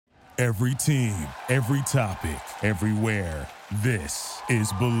Every team, every topic, everywhere. This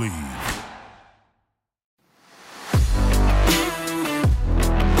is Believe.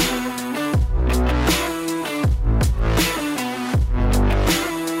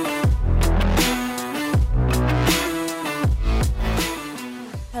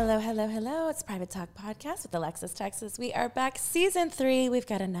 Hello. It's Private Talk Podcast with Alexis Texas. We are back, season 3. We've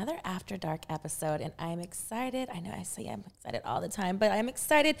got another After Dark episode, and I'm excited. I know I say I'm excited all the time, but I'm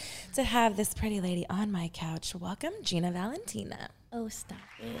excited to have this pretty lady on my couch. Welcome, Gina Valentina. Oh, stop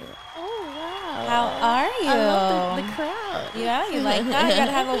it. Oh, wow. How are you? I love the crowd. Yeah, you like that? I got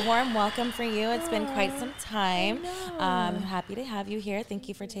to have a warm welcome for you. It's been quite some time. I'm happy to have you here. Thank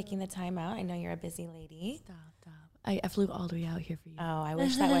you for taking the time out. I know you're a busy lady. Stop. I flew all the way out here for you. Oh, I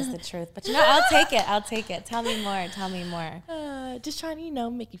wish that was the truth. But, I'll take it. Tell me more. Just trying to,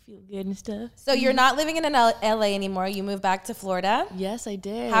 make you feel good and stuff. So you're not living in LA anymore. You moved back to Florida? Yes, I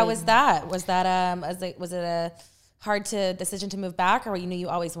did. How was that? Was it a hard decision to move back, or you knew you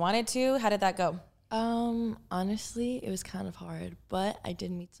always wanted to? How did that go? Honestly, it was kind of hard, but I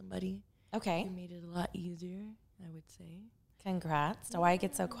did meet somebody. Okay. It made it a lot easier, I would say. Congrats. So why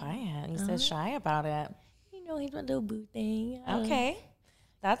get so quiet? You're so shy about it. He's my little boo thing. Okay.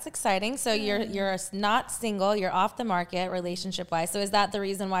 That's exciting. So you're not single. You're off the market relationship-wise. So is that the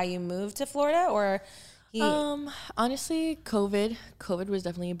reason why you moved to Florida, or? Honestly, COVID was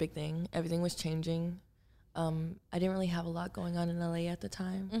definitely a big thing. Everything was changing. I didn't really have a lot going on in LA at the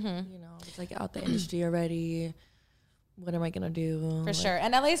time. Mm-hmm. I was like out the industry already. What am I gonna do? For sure.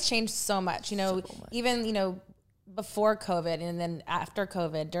 And LA's changed so much. Even before COVID and then after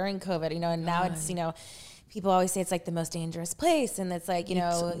COVID, during COVID. And now it's people always say it's like the most dangerous place, and it's like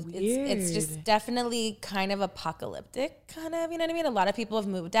it's just definitely kind of apocalyptic, kind of. You know what I mean? A lot of people have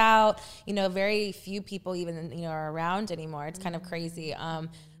moved out. Very few people even are around anymore. It's kind of crazy.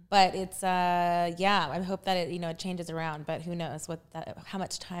 But it's I hope that it changes around. But who knows how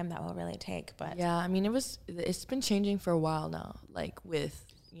much time that will really take. But yeah, I mean it's been changing for a while now. Like with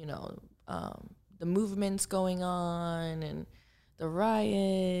the movements going on and the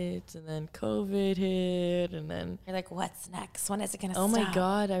riots, and then COVID hit, and then you're like, what's next? When is it gonna stop? Oh my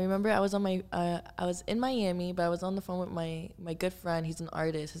God! I remember I was on I was in Miami, but I was on the phone with my good friend. He's an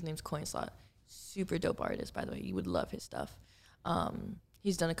artist. His name's Coinslot. Super dope artist, by the way. You would love his stuff.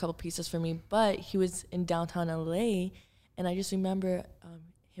 He's done a couple pieces for me, but he was in downtown LA, and I just remember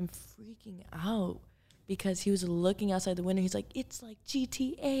him freaking out because he was looking outside the window. He's like, it's like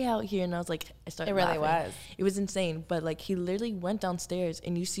GTA out here. And I was like, I started laughing. Was. It was insane. But like he literally went downstairs,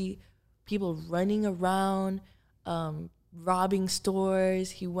 and you see people running around, robbing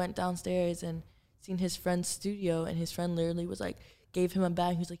stores. He went downstairs and seen his friend's studio, and his friend literally was like, gave him a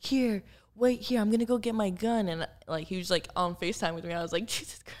bag. He was like, wait here, I'm gonna go get my gun. And like he was like on FaceTime with me. I was like,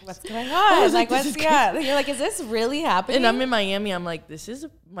 Jesus Christ, what's going on? I was like, you're like, is this really happening? And I'm in Miami. I'm like,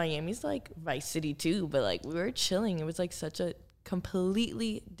 Miami's like Vice City too, but like we were chilling. It was like such a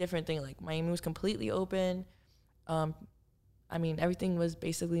completely different thing. Like Miami was completely open. I mean, everything was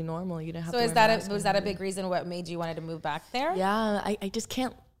basically normal. You didn't have to wear masks. Was that a big reason what made you wanted to move back there? Yeah, I just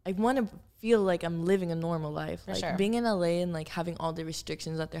can't. I want to feel like I'm living a normal life. For like sure. Being in LA and like having all the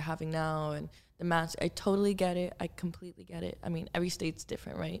restrictions that they're having now and the masks, I totally get it. I completely get it. I mean, every state's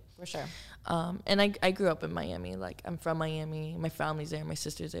different, right? For sure. And I grew up in Miami. Like I'm from Miami. My family's there. My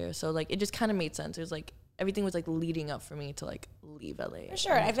sister's there. So like it just kind of made sense. It was like everything was like leading up for me to like leave LA. For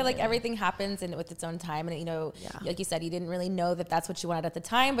sure. I feel like everything happens with its own time. And, like you said, you didn't really know that that's what you wanted at the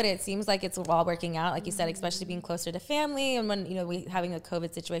time, but it seems like it's all working out. Like you said, especially being closer to family. And when, we having a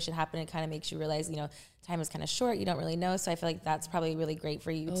COVID situation happen, it kind of makes you realize, time is kind of short. You don't really know. So I feel like that's probably really great for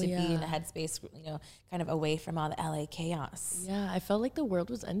you to be in a headspace, kind of away from all the LA chaos. Yeah. I felt like the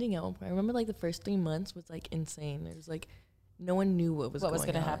world was ending at one point. I remember like the first 3 months was like insane. It was like, no one knew what was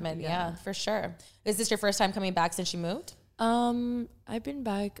going to happen. Yeah, for sure. Is this your first time coming back since you moved? I've been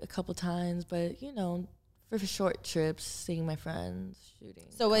back a couple times, but for short trips, seeing my friends, shooting.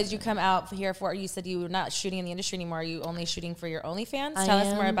 So as you come out here you said you were not shooting in the industry anymore. Are you only shooting for your OnlyFans? Tell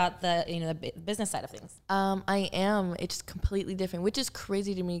us more about the business side of things. I am. It's completely different, which is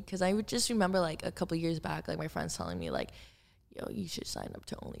crazy to me because I would just remember like a couple years back, like my friends telling me like, yo, you should sign up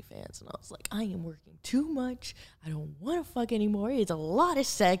to OnlyFans. And I was like, I am working too much. I don't want to fuck anymore. It's a lot of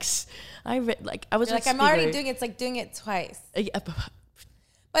sex. I'm already doing it. It's like doing it twice.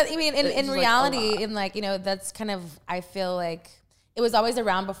 But I mean, in reality, that's kind of, I feel like it was always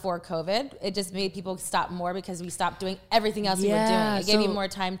around before COVID. It just made people stop more because we stopped doing everything else we were doing. It gave you more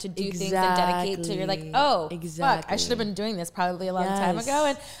time to do things and dedicate to. You're like, oh, fuck, I should have been doing this probably a long time ago.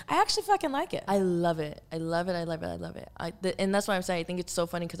 And I actually fucking like it. I love it. I love it. And that's why I'm saying I think it's so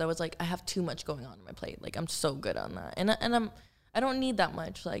funny because I was like, I have too much going on my plate. Like I'm so good on that, and I don't need that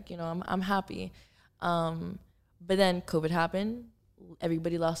much. Like, you know, I'm happy. But then COVID happened.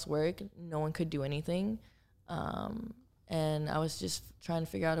 Everybody lost work. No one could do anything. And I was just trying to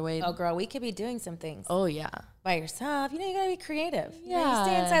figure out a way. Oh, girl, we could be doing some things. Oh, yeah. By yourself. You know, you got to be creative. Yeah. You know, you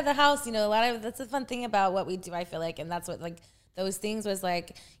stay inside the house. You know, that's the fun thing about what we do, I feel like. And that's what, like, those things was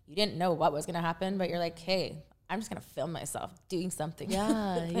like, you didn't know what was going to happen, but you're like, hey, I'm just going to film myself doing something.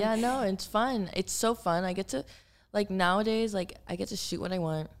 Yeah. Yeah, no, it's fun. It's so fun. I get to, like, nowadays, like, I get to shoot what I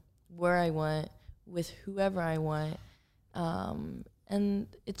want, where I want, with whoever I want. And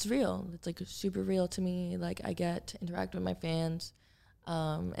it's real. It's like super real to me. Like I get to interact with my fans.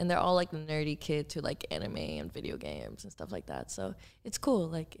 And they're all like the nerdy kids who like anime and video games and stuff like that. So it's cool.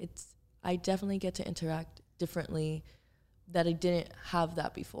 Like I definitely get to interact differently that I didn't have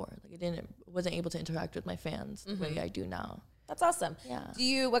that before. Like wasn't able to interact with my fans the way I do now. That's awesome.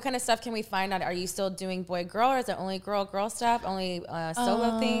 Yeah. What kind of stuff can we find out? Are you still doing boy girl or is it only girl stuff? Only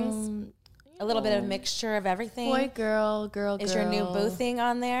solo things? A little bit of mixture of everything. Boy, girl. Is your new boo thing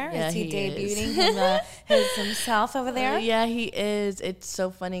on there? Yeah, is he debuting himself over there? Yeah, he is. It's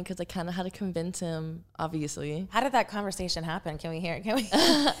so funny because I kind of had to convince him, obviously. How did that conversation happen? Can we hear it?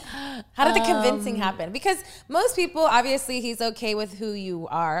 How did the convincing happen? Because most people, obviously, he's okay with who you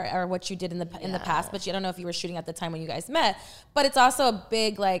are or what you did in the past, but you don't know if you were shooting at the time when you guys met. But it's also a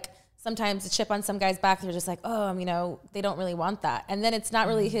big, like, sometimes a chip on some guy's back. They're just like, oh, you know, they don't really want that. And then it's not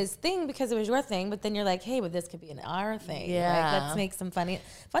really his thing because it was your thing. But then you're like, hey, but this could be our thing. Yeah. Like, let's make some fun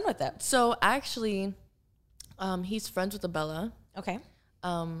with it. So actually, he's friends with Abella. Okay.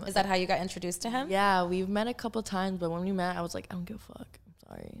 Is that how you got introduced to him? Yeah, we've met a couple times, but when we met, I was like, I don't give a fuck. I'm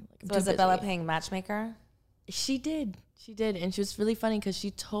sorry. Like, So was Abella playing matchmaker? She did. And she was really funny because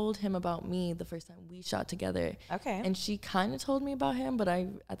she told him about me the first time we shot together. Okay. And she kind of told me about him, but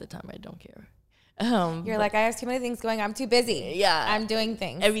at the time, I don't care. You're like, I have too many things going. I'm too busy. Yeah. I'm doing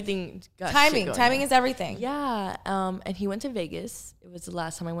things. Everything got Timing is everything. Yeah. And he went to Vegas. It was the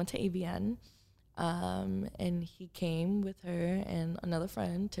last time I went to AVN. And he came with her and another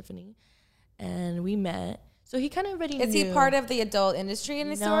friend, Tiffany. And we met. So he kind of already knew. Is he part of the adult industry in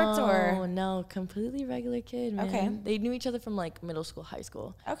any sorts? Or? No, completely regular kid, man. Okay. They knew each other from like middle school, high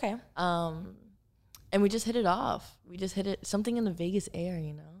school. Okay. And we just hit it off. We just hit it, something in the Vegas air,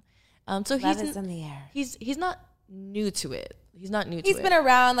 you know? So Love is in the air. He's not new to it. He's been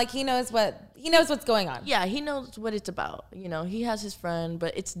around, like he knows what's going on. Yeah, he knows what it's about. You know, he has his friend,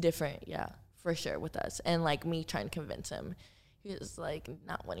 but it's different, yeah, for sure with us. And like me trying to convince him. He was like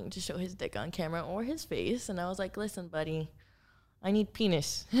not wanting to show his dick on camera or his face. And I was like, listen, buddy, I need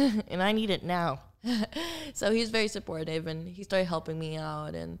penis and I need it now. So he's very supportive and he started helping me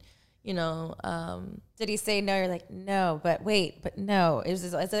out. And, you know. Did he say no? You're like, no, but wait, but no. Is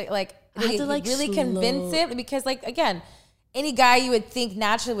it like, I had to like really convince it? Because like, again, any guy you would think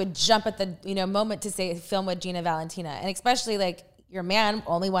naturally would jump at the, moment to say film with Gina Valentina. And especially like your man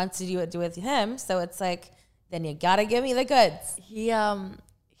only wants to do it with him. So it's like, then you gotta give me the goods. He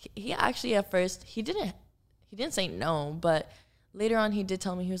actually at first he didn't say no, but later on he did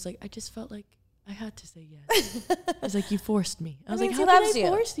tell me, he was like, I just felt like I had to say yes. I was like, you forced me. I was like, how did I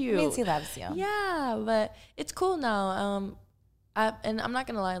force you? It means he loves you. Yeah, but it's cool now. And I'm not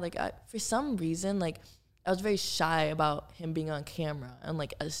gonna lie, like for some reason, like I was very shy about him being on camera and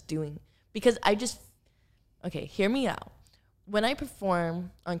like us doing, because okay, hear me out. When I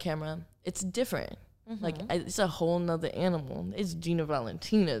perform on camera, it's different. Mm-hmm. Like it's a whole nother animal. It's Gina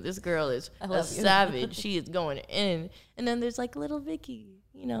Valentina. This girl is a savage. She is going in. And then there's like little Vicky,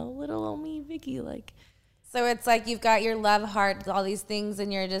 little old me Vicky. Like, so it's like you've got your love heart, all these things,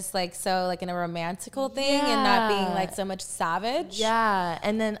 and you're just like so like in a romantical thing and not being like so much savage. Yeah.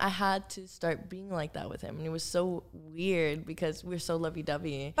 And then I had to start being like that with him, and it was so weird because we're so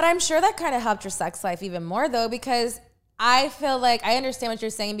lovey-dovey. But I'm sure that kind of helped your sex life even more though, because I feel like I understand what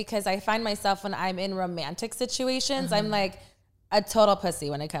you're saying, because I find myself when I'm in romantic situations, I'm like a total pussy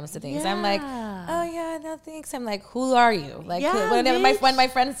when it comes to things. I'm like, oh yeah, no thanks. I'm like, who are you? Like when my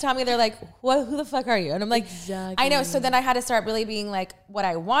friends tell me, they're like, who the fuck are you? And I'm like, exactly. I know. So then I had to start really being like what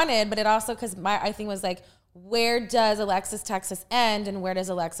I wanted, but it also, because I think was like, where does Alexis Texas end and where does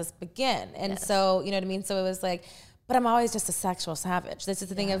Alexis begin? And so, you know what I mean? So it was like, but I'm always just a sexual savage. This is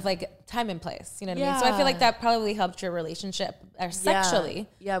the thing of like time and place. You know what I mean? So I feel like that probably helped your relationship sexually.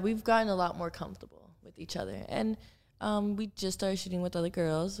 Yeah, we've gotten a lot more comfortable with each other. And We just started shooting with other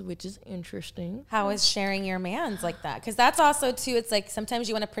girls, which is interesting. How is sharing your mans like that? Because that's also too, it's like sometimes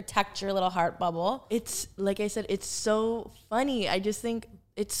you want to protect your little heart bubble. It's like I said, it's so funny. I just think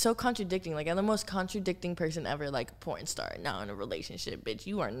it's so contradicting. Like, I'm the most contradicting person ever. Like, porn star, now in a relationship. Bitch,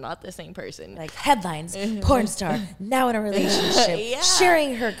 you are not the same person. Like headlines, porn star, now in a relationship,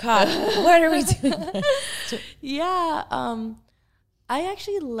 sharing her cock. What are we doing? Yeah. I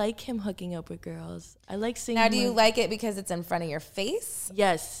actually like him hooking up with girls. I like seeing Now, do you like it because it's in front of your face?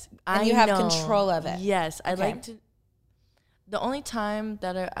 Yes. And you have control of it? Yes. I like to. The only time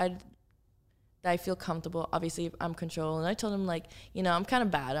that I feel comfortable, obviously, if I'm control. And I told him, like, you know, I'm kind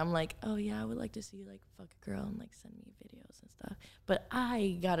of bad. I'm like, oh, yeah, I would like to see you, like, fuck a girl and, like, send me videos and stuff. But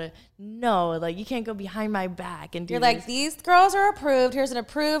I gotta know, like, you can't go behind my back and do You're this. like, these girls are approved. Here's an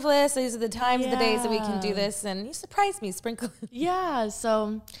approved list. These are the times of the days that we can do this. And you surprised me, sprinkle. Yeah,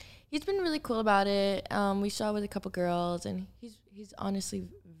 so he's been really cool about it. We shot with a couple girls, and he's honestly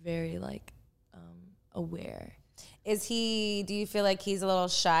very, like, aware. Is he, do you feel like he's a little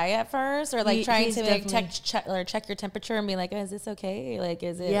shy at first, or like trying to like check your temperature and be like, oh, is this okay? Like,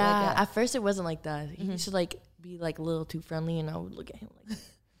 is it? Yeah, like at first it wasn't like that. He used to like be like a little too friendly, and I would look at him like,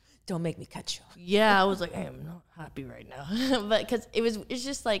 don't make me cut you. Yeah, I was like, I am not happy right now. But because it's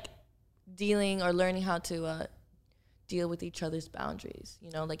just like dealing or learning how to deal with each other's boundaries.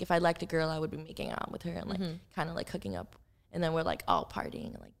 You know, like if I liked a girl, I would be making out with her and like kind of like hooking up. And then we're like all partying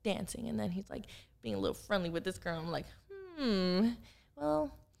and like dancing. And then he's like being a little friendly with this girl. I'm like,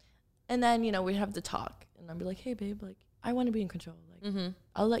 well. And then, you know, we have the talk. And I'd be like, hey, babe, like, I want to be in control. Like,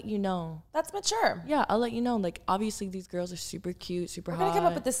 I'll let you know. That's mature. Yeah, I'll let you know. Like, obviously, these girls are super cute, super hot. We're going to come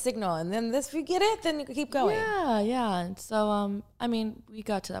up with the signal. And then if you get it, then you keep going. Yeah. And so, I mean, we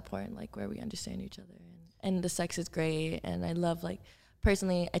got to that point, like, where we understand each other. And the sex is great. And I love, like,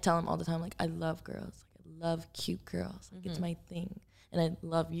 personally, I tell him all the time, like, I love girls. Like, I love cute girls. Like, it's my thing. And I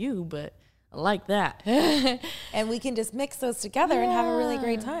love you, but I like that. And we can just mix those together and have a really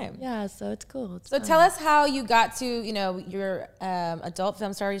great time. Yeah, so it's cool. It's so fun. tell us how you got to, you know, you're adult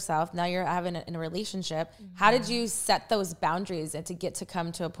film star yourself. Now you're having in a relationship. How did you set those boundaries and to get to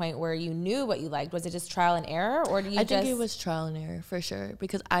come to a point where you knew what you liked? Was it just trial and error, or do you? I think it was trial and error for sure,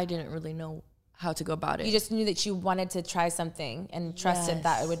 because I didn't really know how to go about it. You just knew that you wanted to try something and trusted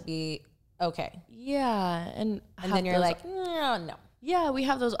that it would be okay. Yeah, and then you're like, no. Yeah, we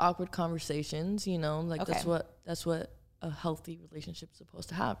have those awkward conversations, you know, like that's what a healthy relationship is supposed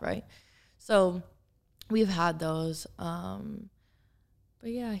to have, right? So we've had those. But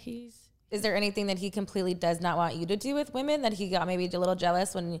yeah, Is there anything that he completely does not want you to do with women, that he got maybe a little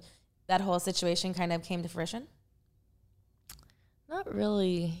jealous when that whole situation kind of came to fruition? Not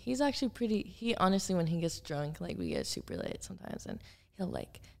really. He's actually he honestly, when he gets drunk, like we get super late sometimes, and he'll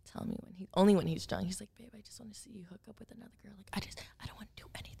like tell me when he's drunk, he's like, babe, I just want to see you hook up with another girl. Like, I don't want to do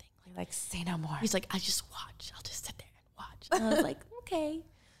anything. Like, say no more. He's like, I just watch. I'll just sit there and watch. And I was like, okay.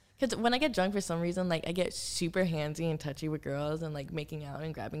 Because when I get drunk, for some reason, like, I get super handsy and touchy with girls and, like, making out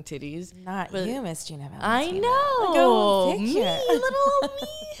and grabbing titties. Not you, Miss Gina Valentina. I know. Me, little me.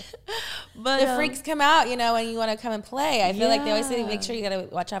 But the freaks come out, you know, when you want to come and play. I feel like they always say, make sure you got to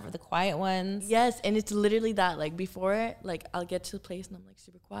watch out for the quiet ones. Yes, and it's literally that. Like, before, like, I'll get to the place and I'm, like,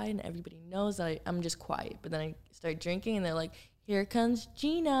 super quiet and everybody knows that I'm just quiet. But then I start drinking and they're like, here comes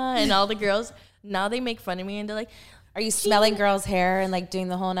Gina. And all the girls, now they make fun of me and they're like, are you smelling girls' hair and like doing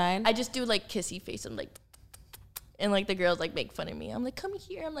the whole nine? I just do like kissy face. I'm like, and like the girls like make fun of me. I'm like, come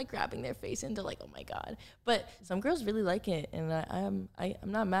here. I'm like grabbing their face and they're like, oh my God. But some girls really like it, and I'm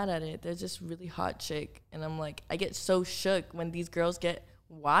not mad at it. They're just really hot chick, and I'm like, I get so shook when these girls get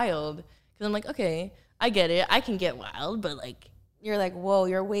wild, because I'm like, okay, I get it. I can get wild, but like. You're like, whoa,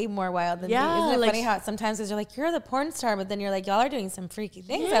 you're way more wild than me. Isn't it like, funny how sometimes you're like, you're the porn star, but then you're like, y'all are doing some freaky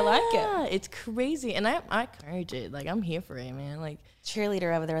things. I like it. Yeah, it's crazy. And I encourage it. Like, I'm here for it, man. Like,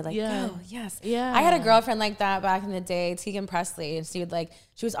 cheerleader over there, like, go, yes. Yeah. I had a girlfriend like that back in the day, Tegan Presley, and she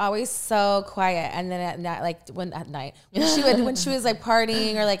was always so quiet. And then at night, when she was like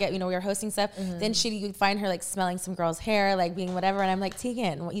partying or like, you know, we were hosting stuff, then you'd find her like smelling some girl's hair, like being whatever. And I'm like,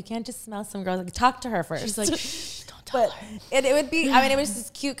 Tegan, you can't just smell some girls. Like, talk to her first. She's like, shh, don't tell her. It would be, I mean, it was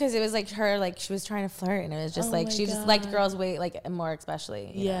just cute because it was like her, like she was trying to flirt, and it was just she just liked girls way like more,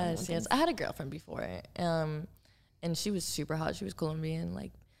 especially. Yes. I had a girlfriend before, and she was super hot. She was Colombian,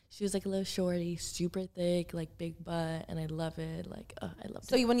 like she was like a little shorty, super thick, like big butt, and I love it. Like, I love it.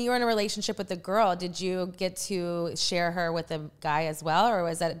 So when you were in a relationship with a girl, did you get to share her with a guy as well, or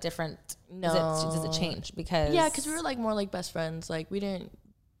was that a different? No. Does it change? Because we were like more like best friends. Like we didn't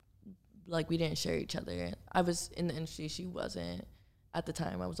share each other. I was in the industry. She wasn't. At the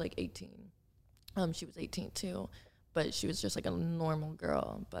time, I was like 18. She was 18 too. but she was just like a normal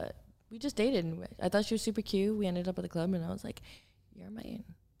girl. But we just dated. And I thought she was super cute. We ended up at the club, and I was like, "You're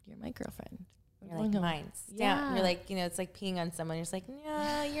my girlfriend." You're like mine. Yeah. You're like, it's like peeing on someone. You're just like,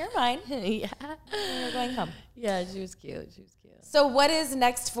 yeah, you're mine. Yeah. You're going home. Yeah, she was cute. So what is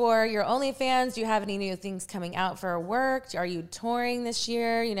next for your OnlyFans? Do you have any new things coming out for work? Are you touring this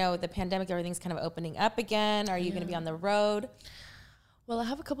year? The pandemic, everything's kind of opening up again. Are you going to be on the road? Well, I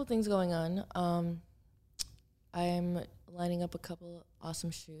have a couple things going on. I'm lining up a couple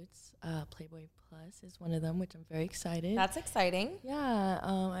awesome shoots. Playboy Plus is one of them, which I'm very excited. That's exciting. Yeah.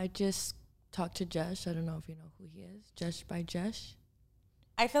 I just talked to Jesh. I don't know if you know who he is. Jesh by Jesh.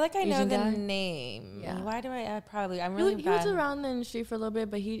 I feel like I know Asian the guy? name. Yeah. Why do I'm really He bad. was around the industry for a little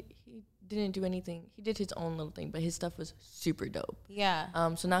bit, but he didn't do anything. He did his own little thing, but his stuff was super dope.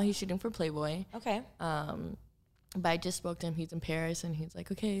 Yeah. So now he's shooting for Playboy. Okay. But I just spoke to him. He's in Paris, and he's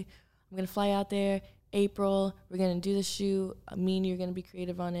like, okay, I'm going to fly out there April. We're going to do the shoot. Me and you're going to be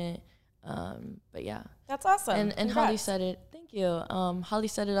creative on it. But yeah. That's awesome. And Holly set it. Thank you. Holly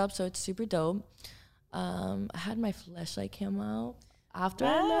set it up, so it's super dope. I had my Fleshlight cam out after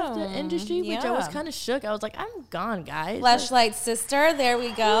I left the industry, which I was kind of shook. I was like, I'm gone, guys. Fleshlight sister. There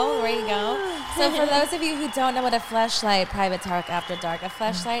we go. There you go. So for those of you who don't know what a Fleshlight, Private Talk After Dark, a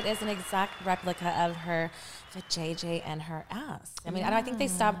Fleshlight is an exact replica of her JJ and her ass. I mean, I think they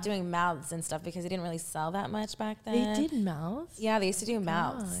stopped doing mouths and stuff because they didn't really sell that much back then. They did mouths? Yeah, they used to do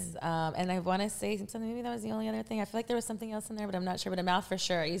mouths. And I want to say something, maybe that was the only other thing. I feel like there was something else in there, but I'm not sure. But a mouth for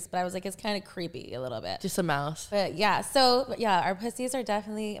sure. But I was like, it's kind of creepy a little bit. Just a mouse. But yeah, so yeah, our pussies are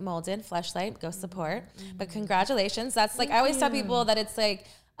definitely molded. Fleshlight, go support. But congratulations. That's like, I always tell people that it's like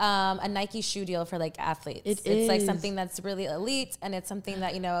a Nike shoe deal for like athletes. It's like something that's really elite, and it's something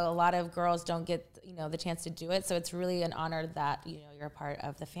that, a lot of girls don't get, the chance to do it. So it's really an honor that, you're a part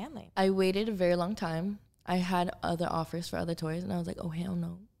of the family. I waited a very long time. I had other offers for other toys, and I was like, oh, hell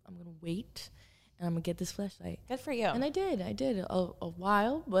no. I'm going to wait, and I'm going to get this Fleshlight. Good for you. And I did a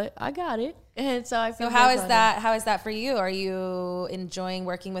while, but I got it. And so I feel So how is that for you? Are you enjoying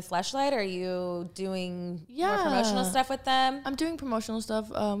working with Fleshlight? Are you doing more promotional stuff with them? I'm doing promotional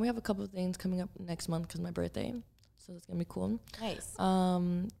stuff. We have a couple of things coming up next month because my birthday. So that's going to be cool. Nice.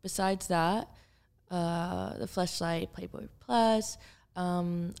 Besides that, the Fleshlight, Playboy Plus.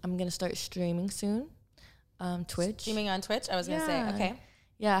 I'm going to start streaming soon. Twitch. Streaming on Twitch? I was going to say, okay.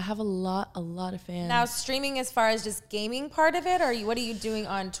 Yeah, I have a lot of fans. Now, streaming as far as just gaming part of it, or what are you doing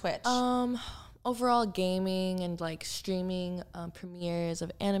on Twitch? Overall gaming and like streaming premieres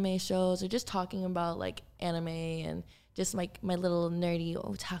of anime shows, or just talking about like anime and just like my little nerdy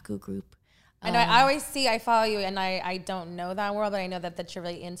otaku group. I know. I follow you, and I don't know that world, but I know that you're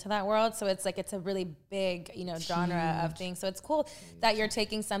really into that world. So it's like, it's a really big, genre of things. So it's cool that you're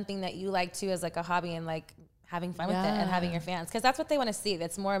taking something that you like too as like a hobby and like having fun with it and having your fans. Because that's what they want to see.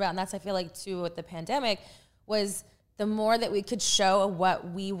 That's more about, and that's, I feel like too, with the pandemic, was the more that we could show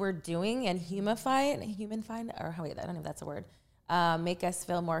what we were doing and human find, or wait, I don't know if that's a word. Make us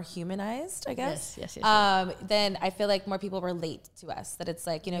feel more humanized, I guess. Yes. Then I feel like more people relate to us. That it's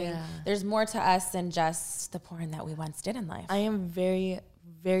like, there's more to us than just the porn that we once did in life. I am very,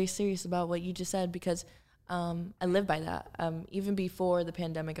 very serious about what you just said because I live by that. Even before the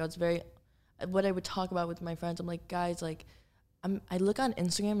pandemic, what I would talk about with my friends, I'm like, guys, like, I look on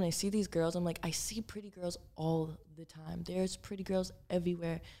Instagram and I see these girls. I'm like, I see pretty girls all the time. There's pretty girls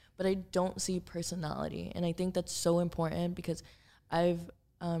everywhere, but I don't see personality. And I think that's so important because I've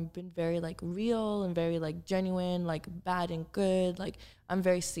been very like real and very like genuine, like bad and good. Like I'm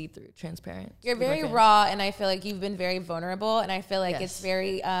very see-through, transparent. You're very raw, and I feel like you've been very vulnerable. And I feel like it's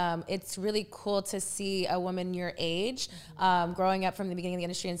very, it's really cool to see a woman your age, growing up from the beginning of the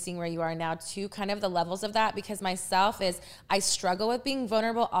industry and seeing where you are now too, kind of the levels of that. Because myself I struggle with being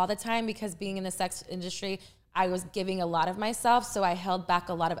vulnerable all the time because being in the sex industry, I was giving a lot of myself, so I held back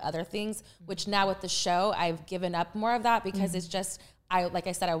a lot of other things, which now with the show, I've given up more of that because it's just, like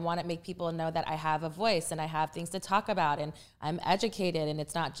I said, I want to make people know that I have a voice and I have things to talk about and I'm educated and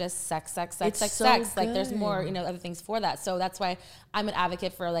it's not just sex. Like there's more, other things for that. So that's why I'm an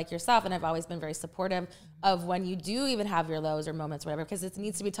advocate for like yourself, and I've always been very supportive of when you do even have your lows or moments, whatever, because it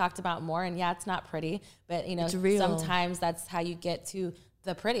needs to be talked about more. And yeah, it's not pretty, but it's real. Sometimes that's how you get to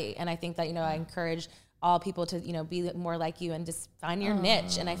the pretty. And I think that, I encourage all people to, be more like you and just find your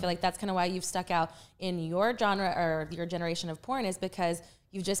niche. And I feel like that's kind of why you've stuck out in your genre or your generation of porn, is because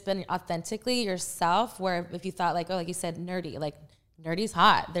you've just been authentically yourself, where if you thought like, like you said, nerdy, like nerdy's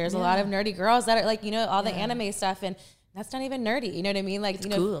hot. There's a lot of nerdy girls that are like, all the anime stuff, and that's not even nerdy. You know what I mean? Like,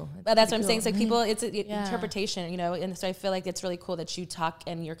 it's cool. But that's what I'm saying. So people, it's interpretation, and so I feel like it's really cool that you talk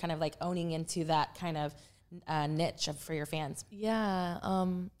and you're kind of like owning into that kind of niche for your fans. Yeah,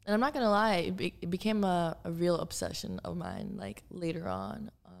 and I'm not gonna lie, it became a real obsession of mine. Like later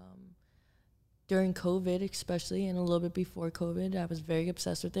on, during COVID, especially, and a little bit before COVID, I was very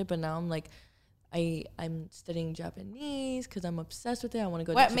obsessed with it. But now I'm like, I'm studying Japanese because I'm obsessed with it. I want to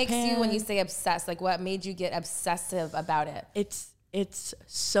go. What to makes Japan. you, when you say obsessed, like what made you get obsessive about it? It's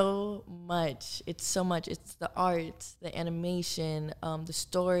so much. It's so much. It's the art, the animation, the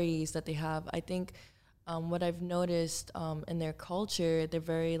stories that they have. I think what I've noticed in their culture, they're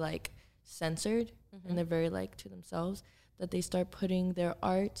very like censored and they're very like to themselves, that they start putting their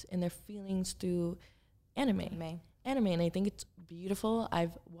art and their feelings through anime. And I think it's beautiful.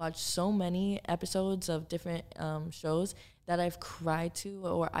 I've watched so many episodes of different shows that I've cried to,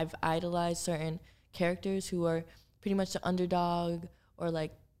 or I've idolized certain characters who are pretty much the underdog, or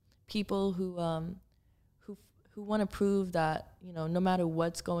like people who want to prove that, you know, no matter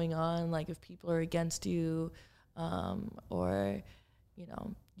what's going on, like if people are against you, or, you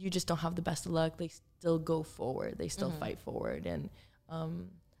know, you just don't have the best of luck, they still go forward. They still fight forward. And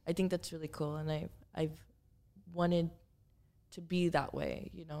I think that's really cool. And I've wanted to be that way,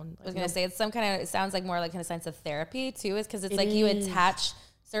 you know. I was going to say, it's some kind of, it sounds like more like in a sense of therapy too, is because it's like you attach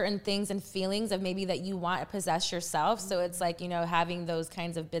certain things and feelings of maybe that you want to possess yourself. So it's like, you know, having those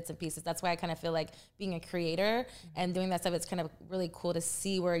kinds of bits and pieces. That's why I kind of feel like being a creator and doing that stuff, it's kind of really cool to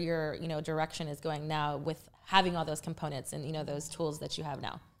see where your, you know, direction is going now with having all those components and, you know, those tools that you have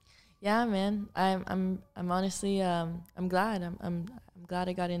now. Yeah, man. I'm honestly I'm glad. I'm glad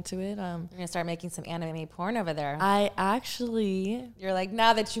I got into it. You're gonna start making some anime porn over there. You're like,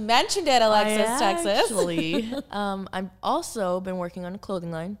 now that you mentioned it, Alexis, Texas. Actually, I've also been working on a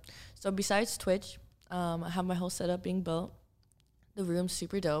clothing line. So besides Twitch, I have my whole setup being built. The room's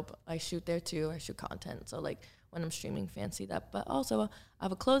super dope. I shoot there too. I shoot content. So like when I'm streaming, fancy that. But also I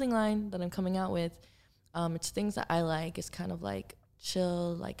have a clothing line that I'm coming out with. It's things that I like. It's kind of like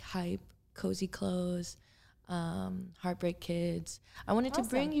chill, like hype, cozy clothes, Heartbreak Kids. I wanted to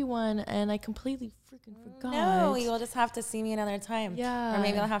bring you one, and I completely freaking forgot. No, you'll just have to see me another time. Yeah. Or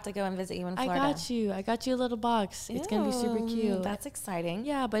maybe I'll have to go and visit you in Florida. I got you a little box. It's going to be super cute. That's exciting.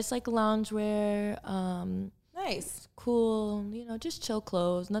 Yeah, but it's like loungewear. Nice. Cool, you know, just chill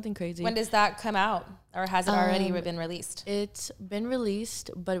clothes, nothing crazy. When does that come out? Or has it already been released? It's been released,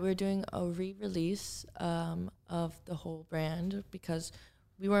 but we're doing a re-release of the whole brand because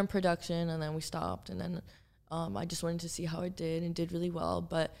we were in production and then we stopped, and then I just wanted to see how it did, and did really well.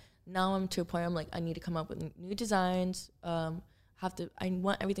 But now I'm to a point I'm like, I need to come up with new designs. I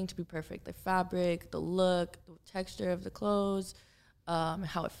want everything to be perfect. The fabric, the look, the texture of the clothes,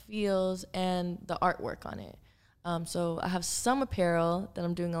 how it feels, and the artwork on it. So I have some apparel that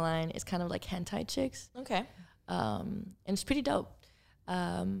I'm doing a line. It's kind of like hentai chicks. Okay. And it's pretty dope.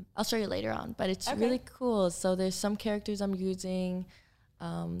 I'll show you later on, but it's really cool. So there's some characters I'm using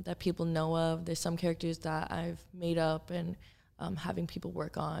that people know of. There's some characters that I've made up and having people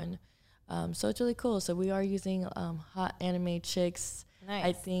work on. So it's really cool. So we are using hot anime chicks. Nice.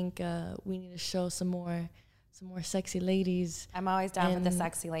 I think we need to show some more sexy ladies. I'm always down with the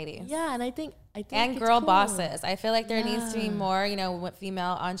sexy ladies. Yeah, and I think and girl cool. bosses. I feel like there needs to be more, you know,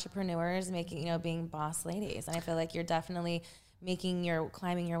 female entrepreneurs making, you know, being boss ladies. And I feel like you're definitely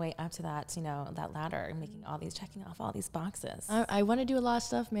climbing your way up to that, you know, that ladder, and checking off all these boxes. I want to do a lot of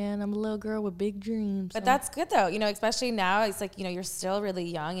stuff, man. I'm a little girl with big dreams. But that's good though, you know, especially now. It's like, you know, you're still really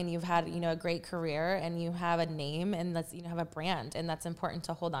young and you've had, you know, a great career and you have a name and you know, have a brand, and that's important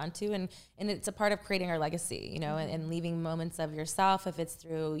to hold on to. And it's a part of creating our legacy, you know, and leaving moments of yourself, if it's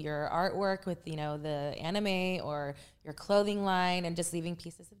through your artwork with, you know, the anime or your clothing line, and just leaving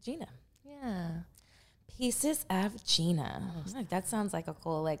pieces of Gina. Yeah. Pieces of Gina. Like, that sounds like a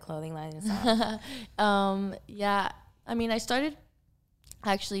cool clothing line. Yeah. I mean, I started.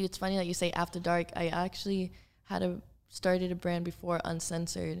 Actually, it's funny that you say After Dark. I actually started a brand before,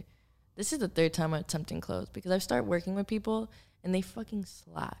 Uncensored. This is the third time I'm attempting clothes because I've started working with people and they fucking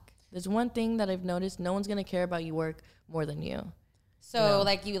slack. There's one thing that I've noticed: no one's gonna care about your work more than you. So,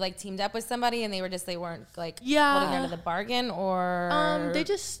 you teamed up with somebody and they weren't holding on to the bargain, or?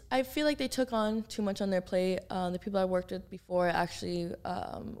 I feel like they took on too much on their plate. The people I worked with before actually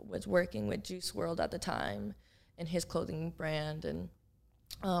was working with Juice WRLD at the time and his clothing brand. And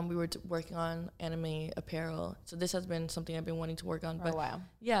we were working on anime apparel. So this has been something I've been wanting to work on for a while.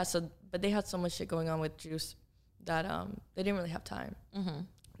 Yeah, but they had so much shit going on with Juice that they didn't really have time. Mm-hmm.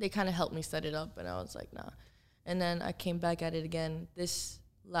 They kind of helped me set it up, and I was like, nah. And then I came back at it again this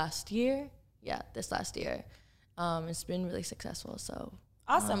last year. It's been really successful. So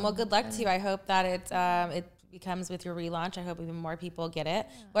awesome. Well, good luck to you. I hope that it becomes with your relaunch. I hope even more people get it.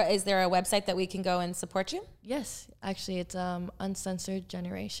 Or is there a website that we can go and support you? Yes, actually, it's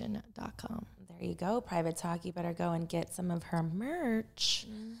uncensoredgeneration.com. There you go. Private Talk. You better go and get some of her merch.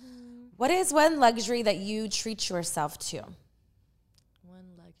 What is one luxury that you treat yourself to? One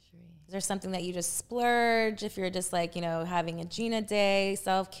luxury. Is there something that you just splurge if you're just like, having a Gina day,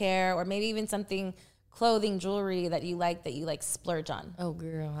 self-care, or maybe even something, clothing, jewelry that you like splurge on? Oh,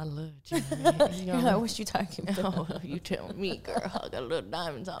 girl, I love you. What you talking about? You tell me, girl. I got little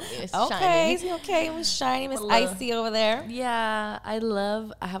diamonds on me. It's Okay, shiny. okay. It was shiny. Miss Icy over there. Yeah, I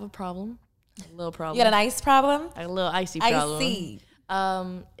have a problem. A little problem. You got an ice problem? A little icy problem. Icy.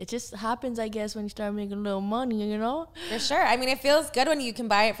 It just happens, I guess, when you start making a little money, For sure. I mean, it feels good when you can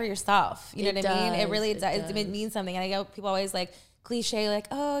buy it for yourself. You know what I mean? It really does. It means something. And I know people always like cliche, like,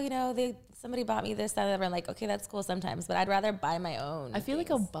 oh, somebody bought me this, that, and I'm like, okay, that's cool sometimes, but I'd rather buy my own. I feel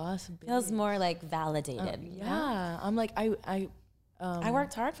like a boss. Feels more like validated. Yeah. I'm like, I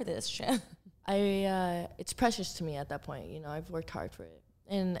worked hard for this shit. It's precious to me at that point. I've worked hard for it.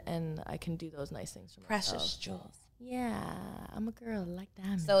 And I can do those nice things for myself. Precious jewels. Yeah, I'm a girl like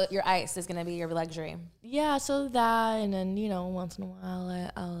that. So your ice is gonna be your luxury. Yeah, so that, and then once in a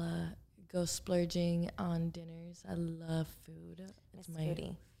while I'll go splurging on dinners. I love food. It's my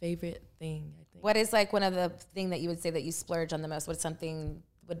favorite thing, I think. What is like one of the thing that you would say that you splurge on the most? What something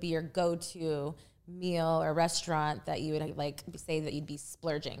would be your go-to meal or restaurant that you would like say that you'd be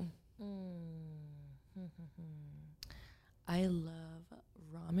splurging? I love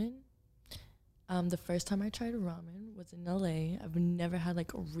ramen. The first time I tried ramen was in LA. I've never had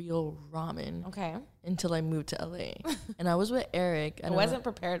like real ramen. Okay. Until I moved to LA. And I was with Eric. I wasn't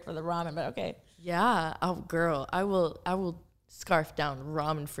prepared for the ramen, but okay. Yeah. Oh, girl. I will scarf down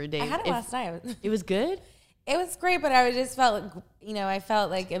ramen for days. I had it last night. It was good? It was great, but I just felt, I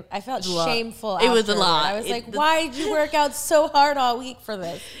felt shameful. It was a lot. I was like, why did you work out so hard all week for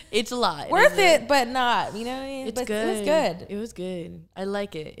this? It's a lot. Worth it, but not. It's good. It was good. It was good. I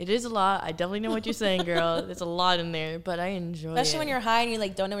like it. It is a lot. I definitely know what you're saying, girl. There's a lot in there, but I enjoy it. Especially when you're high and you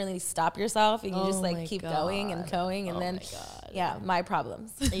like don't really stop yourself and you just like keep going and going and then my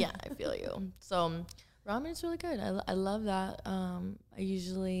problems. Yeah, I feel you. So ramen is really good. I love that. I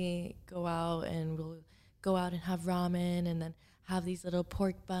usually go out and we'll go out and have ramen and then have these little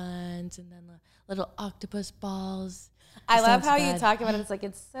pork buns and then the little octopus balls. I love how you talk about it. It's like,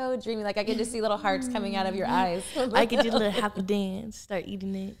 it's so dreamy. Like I could just see little hearts coming out of your eyes. I could do a little happy dance, start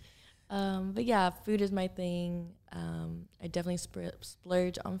eating it. But yeah, food is my thing. I definitely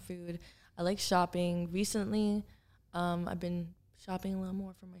splurge on food. I like shopping. Recently, I've been shopping a little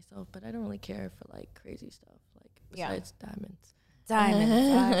more for myself, but I don't really care for like crazy stuff, like besides diamonds.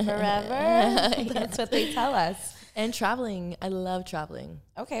 Diamonds are forever. That's what they tell us. And traveling. I love traveling.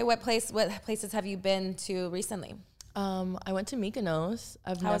 Okay, what places have you been to recently? I went to Mykonos.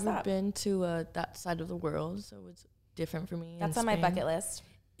 I've never been to that side of the world, so it's different for me. That's on my bucket list.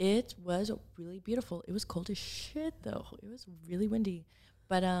 It was really beautiful. It was cold as shit, though. It was really windy,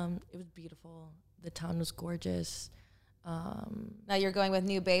 but it was beautiful. The town was gorgeous. Now you're going with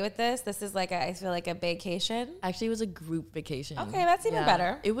New Bay with this? This is like I feel like a vacation. Actually, it was a group vacation. Okay, that's even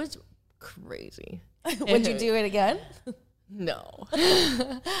better. It was crazy. Would you do it again? No.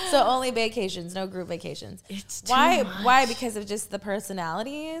 So only vacations, no group vacations. It's too why? much. Why? Because of just the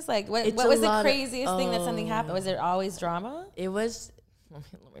personalities? Like what was the craziest thing that something happened? Was it always drama? It was. Let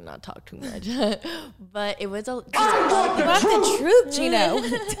me not talk too much. But it was just a lot of people. You want the truth, Gino.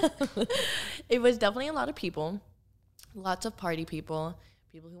 It was definitely a lot of people. Lots of party people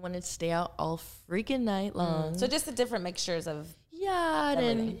who wanted to stay out all freaking night long. So just the different mixtures of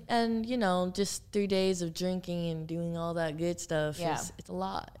and just 3 days of drinking and doing all that good stuff. Yeah. It's a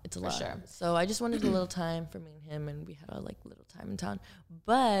lot. It's a lot. Sure. So I just wanted a little time for me and him, and we had a little time in town.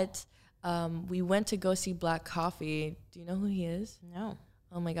 But we went to go see Black Coffee. Do you know who he is? No.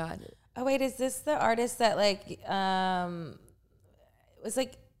 Oh my God. Oh wait, is this the artist that it was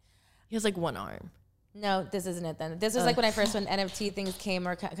like? He has like one arm. No, this isn't it then. This was like when I first when NFT things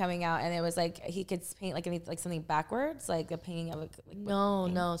coming out, and it was like he could paint like something backwards, like a painting of a.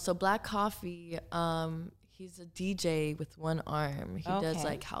 No. So Black Coffee, he's a DJ with one arm. He does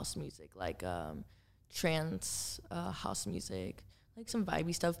like house music, like trance house music, like some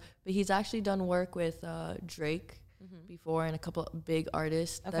vibey stuff. But he's actually done work with Drake before and a couple of big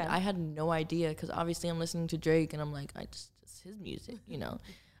artists that I had no idea, because obviously I'm listening to Drake and I'm like, it's his music,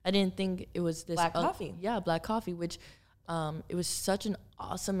 I didn't think it was this Black Coffee. Yeah, Black Coffee, which it was such an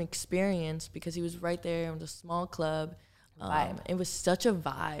awesome experience because he was right there in the small club. It was such a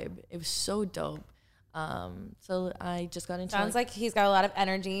vibe. It was so dope. So I just got into Sounds like he's got a lot of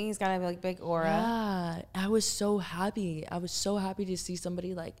energy. He's got a like big aura. Yeah, I was so happy. I was so happy to see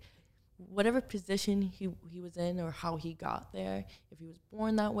somebody like whatever position he was in or how he got there. If he was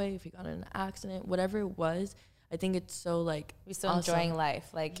born that way, if he got in an accident, whatever it was, I think it's so like He's still awesome. enjoying life,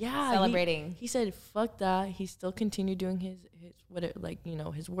 like celebrating. celebrating. He said, "Fuck that." He still continued doing his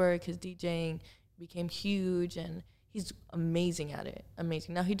his work, his DJing became huge, and he's amazing at it.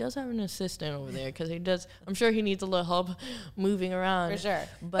 Amazing. Now he does have an assistant over there because he does. I'm sure he needs a little help moving around For sure.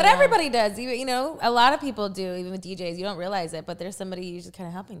 But everybody does. You know, a lot of people do, even with DJs. You don't realize it, but there's somebody usually kind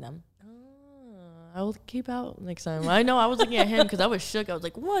of helping them. I will keep out next time. I know I was looking at him because I was shook. I was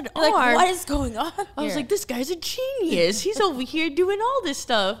like, what Like, what is going on? I was like, this guy's a genius. He's over here doing all this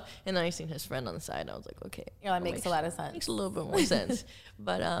stuff. And then I seen his friend on the side. And I was like, okay. Yeah, that makes a lot of sense. Makes a little bit more sense.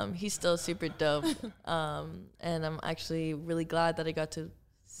 But he's still super dope. And I'm actually really glad that I got to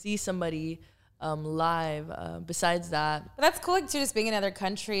see somebody live. Besides that, But that's cool, like, too, just being in another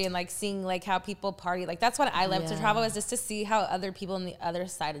country and like seeing like how people party. Like that's what I love to travel, is just to see how other people on the other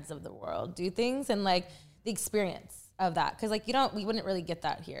sides of the world do things and like the experience of that. Because like we wouldn't really get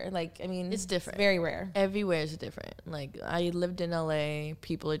that here. Like, I mean, it's different. Very rare. Everywhere is different. Like I lived in LA,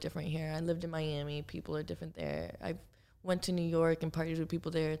 people are different here. I lived in Miami, people are different there. I went to New York and partied with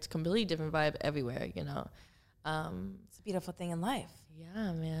people there. It's a completely different vibe everywhere, you know. It's a beautiful thing in life.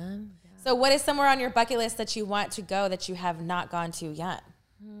 Yeah, man. Yeah. So what is somewhere on your bucket list that you want to go that you have not gone to yet?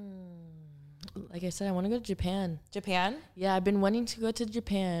 Like I said, I want to go to Japan. Japan? Yeah, I've been wanting to go to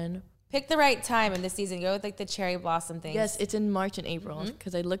Japan. Pick the right time in the season. Go with like the cherry blossom things. Yes, it's in March and April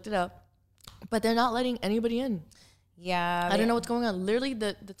because I looked it up. But they're not letting anybody in. Yeah. I don't know what's going on. Literally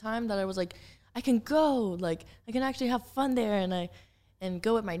the time that I was like, I can go. Like, I can actually have fun there. And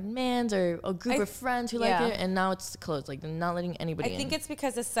go with my mans or a group of friends who like it. And now it's closed. Like, they're not letting anybody in. I think it's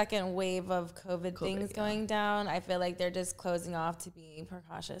because the second wave of COVID things going down. I feel like they're just closing off to be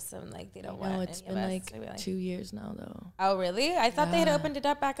precautious and like they don't want any it's been like 2 years now, though. Oh, really? I thought they had opened it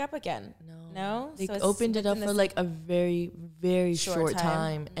up back up again. No? They opened it up for like a very, very short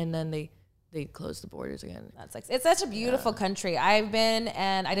time. And then they closed the borders again. That's like, it's such a beautiful country. I've been,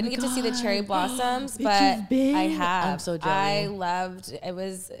 and I didn't get to see the cherry blossoms, but I have. I'm so jealous. I loved it. It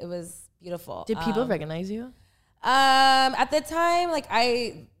was beautiful. Did people recognize you? At the time, like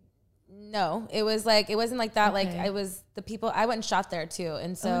no, it was like, it wasn't like that. Okay. Like I was the people, I went and shot there too.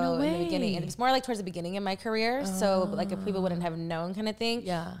 And so in the beginning, and it was more like towards the beginning of my career. So like if people wouldn't have known kind of thing.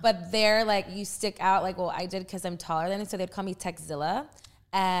 Yeah. But there, like you stick out, like, well, I did cause I'm taller than them. So they'd call me Techzilla.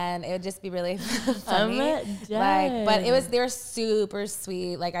 And it would just be really funny. But they were super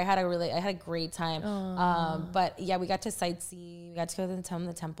sweet. Like I had a great time. But yeah, we got to sightsee. We got to go to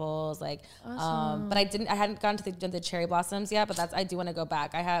the temples. Like, awesome. But I hadn't gone to the cherry blossoms yet. But I do want to go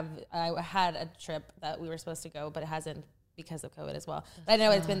back. I had a trip that we were supposed to go, but it hasn't because of COVID as well. But I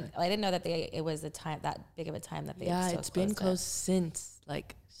know I didn't know that it was that big of a time that they. Yeah, it's been closed since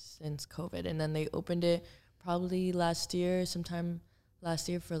COVID, and then they opened it probably sometime last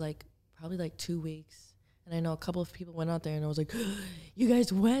year for like probably like 2 weeks. And I know a couple of people went out there and I was like, you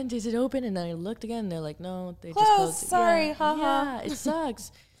guys went? Is it open? And then I looked again and they're like, no, they just closed. Sorry, yeah, it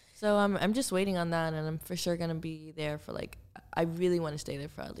sucks. So I'm just waiting on that, and I'm for sure gonna be there for like, I really want to stay there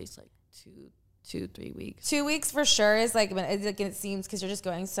for at least like 2-3 weeks. 2 weeks for sure is like, it seems because you're just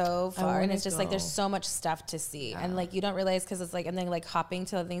going so far, and it's just like there's so much stuff to see, and like you don't realize because it's like, and then like hopping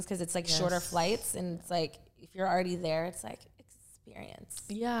to the things because it's like shorter flights, and it's like if you're already there, it's like experience.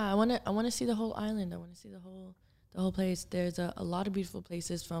 Yeah, I want to see the whole island. I want to see the whole place. There's a lot of beautiful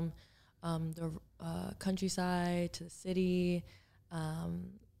places from the countryside to the city,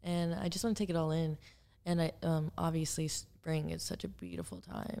 and I just want to take it all in. And I obviously spring is such a beautiful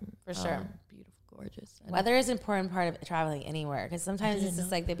time. For sure. Beautiful, gorgeous. And weather is an important part of traveling anywhere, because sometimes it's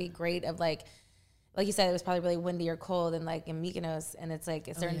just like they'd be great of like you said, it was probably really windy or cold, and like in Mykonos, and it's like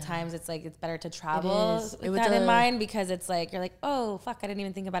at certain times it's like it's better to travel with that in mind, because it's like you're like, oh fuck, I didn't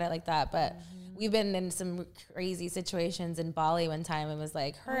even think about it like that. But we've been in some crazy situations in Bali one time. It was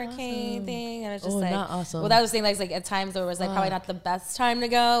like hurricane thing, and it's just like, not awesome. Well, that was the thing. Like at times there was like probably not the best time to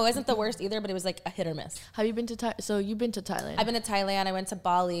go. It wasn't the worst either, but it was like a hit or miss. Have you been to So you've been to Thailand? I've been to Thailand. I went to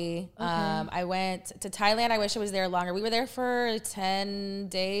Bali. I went to Thailand. I wish I was there longer. We were there for 10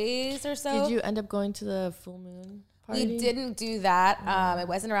 days or so. Did you end up going to the full moon party? We didn't do that. It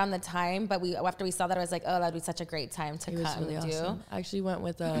wasn't around the time, but after we saw that, I was like, oh, that'd be such a great time to come really do. Awesome. I actually went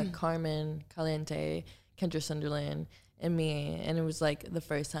with Carmen Caliente, Kendra Sunderland, and me, and it was like the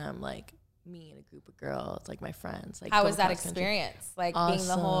first time like me and a group of girls, like my friends. Like, how was that experience? Like being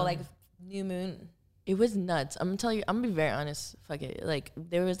the whole like new moon. It was nuts. I'm gonna tell you. I'm gonna be very honest. Fuck it. Like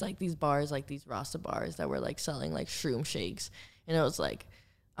there was like these bars, like these Rasta bars that were like selling like shroom shakes, and it was like,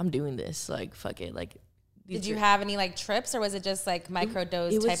 I'm doing this. Like fuck it. Like, did you have any like trips, or was it just like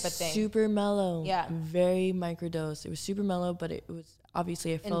microdose type of thing? Super mellow. Yeah, very microdose. It was super mellow, but it was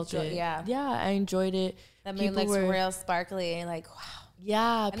obviously I felt it. Yeah, yeah, I enjoyed it. That moon looks real sparkly and like wow.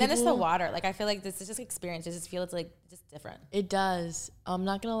 Yeah, and then it's the water. Like I feel like this is just experience. It just feels like just different. It does. I'm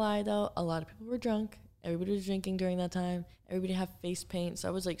not gonna lie though. A lot of people were drunk. Everybody was drinking during that time. Everybody had face paint, so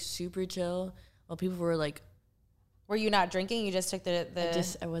I was like super chill. While people were like, were you not drinking? You just took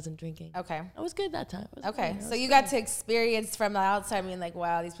the. I wasn't drinking. Okay, I was good that time. Okay, so you got to experience from the outside, being like,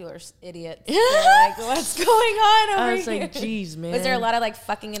 wow, these people are idiots. Like, what's going on over here? I was like, geez, man. Was there a lot of like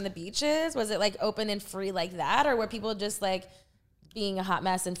fucking in the beaches? Was it like open and free like that, or were people just like being a hot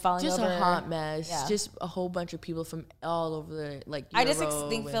mess and falling over? Just a hot mess. Yeah. Just a whole bunch of people from all over the like. I just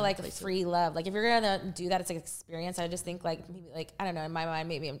feel like free love. Like if you're gonna do that, it's an experience. I just think like maybe like I don't know. In my mind,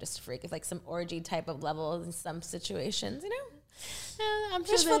 maybe I'm just a freak. It's like some orgy type of level in some situations, you know. Yeah, I'm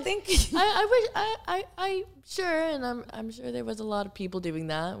sure. Wishful thinking. I sure, and I'm sure there was a lot of people doing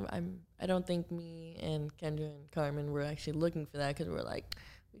that. I don't think me and Kendra and Carmen were actually looking for that because we're like.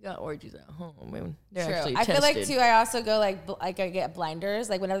 We got orgies at home. I mean, they're actually tested. I feel like too. I also go like I get blinders.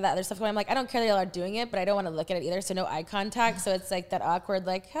 Like whenever that other stuff going, I'm like I don't care that y'all are doing it, but I don't want to look at it either. So no eye contact. So it's like that awkward.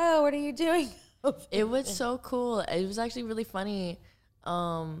 Like, oh, what are you doing? It was so cool. It was actually really funny.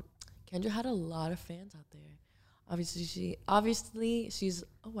 Kendra had a lot of fans out there. Obviously she's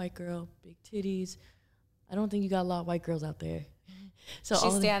a white girl, big titties. I don't think you got a lot of white girls out there. So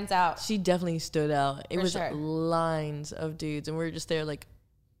she stands out. She definitely stood out. It was sure. lines of dudes, and we were just there like.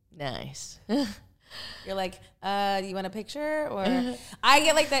 Nice. You're like, do you want a picture? Or I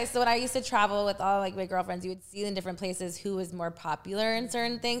get like that. So when I used to travel with all like my girlfriends, you would see in different places who was more popular in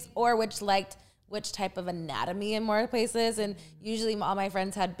certain things or which liked which type of anatomy in more places. And usually all my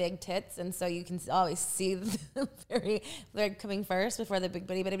friends had big tits. And so you can always see them they're coming first before the big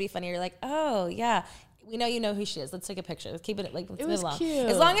booty. But it'd be funny. You're like, oh, yeah. We know you know who she is. Let's take a picture. Let's keep it like let's move along. Cute.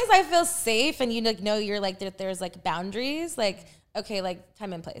 As long as I feel safe and you like know you're like there's like boundaries, like okay, like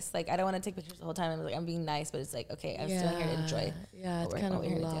time and place. Like I don't want to take pictures the whole time. I'm like I'm being nice, but it's like okay, I'm still here to enjoy. Yeah, it's kind of a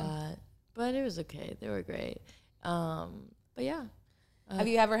lot, but it was okay. They were great. But yeah. Have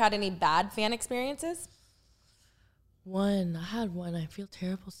you ever had any bad fan experiences? I had one. I feel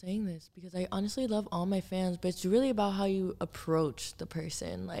terrible saying this because I honestly love all my fans, but it's really about how you approach the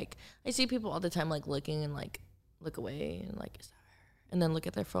person. Like I see people all the time like looking and like look away and like is that her? And then look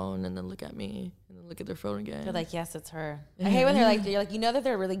at their phone and then look at me and then look at their phone again. They're like, yes, it's her. I hate when you're like, you know that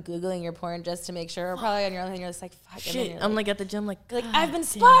they're really Googling your porn just to make sure, or probably on your own, and you're just like, fuck. Shit. I'm like at the gym like I've been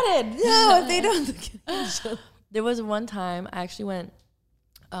spotted. No, if they don't look at you. There was one time I actually went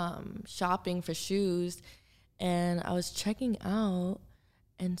shopping for shoes. And I was checking out,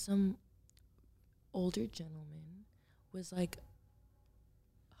 and some older gentleman was like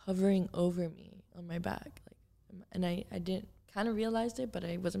hovering over me on my back, like, and I didn't kind of realized it, but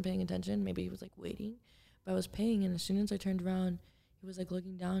I wasn't paying attention. Maybe he was like waiting, but I was paying. And as soon as I turned around, he was like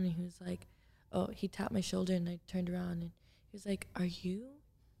looking down, and he was like, "Oh," he tapped my shoulder, and I turned around, and he was like, "Are you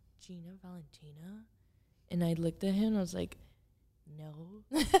Gina Valentina?" And I looked at him, and I was like, no.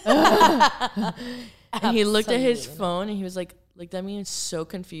 And he looked at his phone and he was like, looked at me and so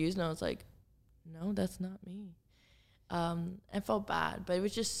confused. And I was like, no, that's not me. I felt bad, but it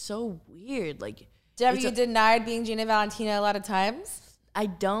was just so weird. Like, have you denied being Gina Valentina a lot of times? I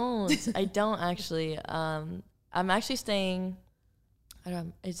don't actually. I'm actually staying. I don't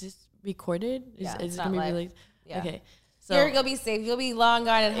know. Is this recorded? Yeah, is it gonna be released? Yeah. Okay. So you'll be safe. You'll be long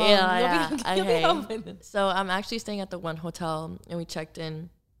gone at home. Yeah, you'll be home. So I'm actually staying at the one hotel, and we checked in,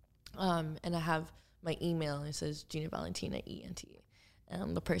 and I have my email, and it says Gina Valentina ENT.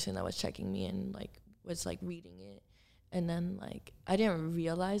 The person that was checking me in was reading it, and then I didn't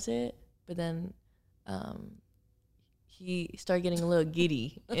realize it, but then he started getting a little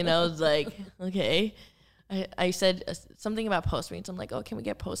giddy, and I was like, okay. I said something about Postmates. I'm like, oh, can we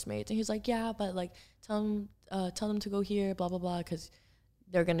get Postmates? And he's like, yeah, but tell them to go here, blah, blah, blah, because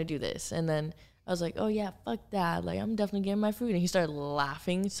they're going to do this. And then I was like, oh, yeah, fuck that. I'm definitely getting my food. And he started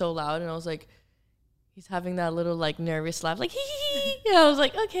laughing so loud. And I was like, he's having that little, nervous laugh, hee, hee, hee. And I was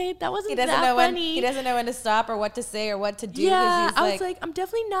like, okay, that wasn't that funny. He doesn't know when to stop or what to say or what to do. Yeah, I was like, I'm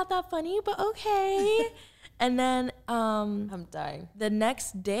definitely not that funny, but okay. And then I'm dying. The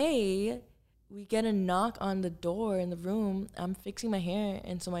next day, we get a knock on the door in the room. I'm fixing my hair,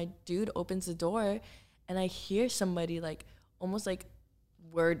 and so my dude opens the door, and I hear somebody almost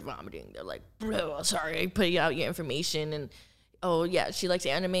word vomiting. They're like, bro, sorry, I put out your information, and oh yeah, she likes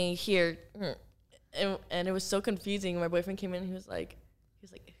anime here. and it was so confusing. My boyfriend came in, he was like,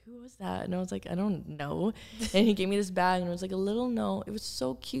 who was that? And I was like, I don't know. And he gave me this bag, and it was like a little note. It was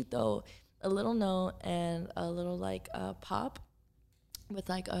so cute though, a little note and a little like pop with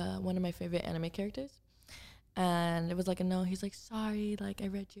like one of my favorite anime characters. And it was like a note. He's like, sorry, like I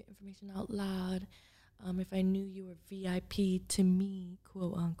read your information out loud. If I knew you were VIP to me,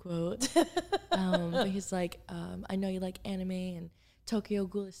 quote unquote. But he's like, I know you like anime, and Tokyo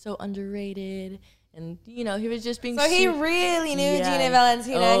Ghoul is so underrated. And he was just being. So he really knew Gina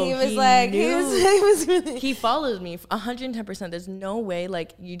Valentina. Oh, he was like, he was really. He follows me 110%. There's no way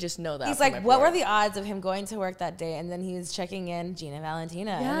like you just know that. He's like, what were the odds of him going to work that day? And then he was checking in Gina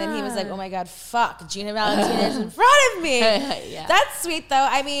Valentina, and then he was like, oh my god, fuck, Gina Valentina is in front of me. Yeah. That's sweet though.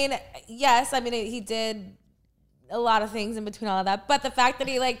 I mean, yes, I mean he did a lot of things in between all of that, but the fact that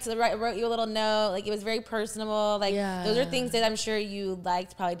he wrote you a little note, like it was very personable, like those are things that I'm sure you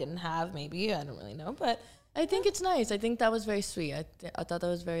liked, probably didn't have, maybe, I don't really know, but I think it's nice. I think that was very sweet. I thought that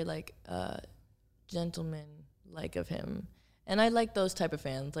was very like gentleman like of him, and I like those type of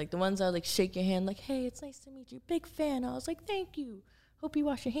fans, like the ones that like shake your hand, like, hey, it's nice to meet you, big fan. I was like, thank you. Hope you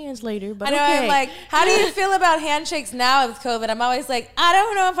wash your hands later. But I know, I'm like, how do you feel about handshakes now with COVID? I'm always like, I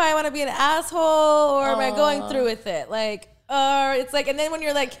don't know if I want to be an asshole or am I going through with it? Like, or it's like, and then when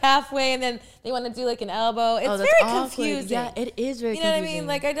you're like halfway and then they want to do like an elbow, it's very awkward. Confusing. Yeah, it is very confusing. You know what I mean?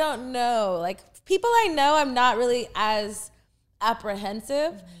 Like, I don't know. Like, people I know, I'm not really as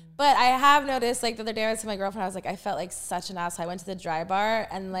apprehensive. But I have noticed, like, the other day I was with my girlfriend, I was like, I felt like such an asshole. I went to the dry bar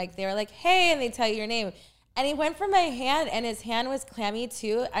and like, they were like, hey, and they tell you your name. And he went for my hand, and his hand was clammy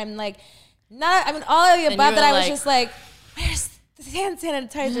too. I'm like, all of the above that I was just like, where's the hand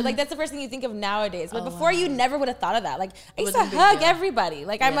sanitizer? Like, that's the first thing you think of nowadays. But before, you never would have thought of that. Like, I used to hug everybody.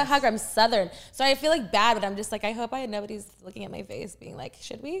 Like, I'm a hugger. I'm Southern. So I feel like bad, but I'm just like, I hope nobody's looking at my face being like,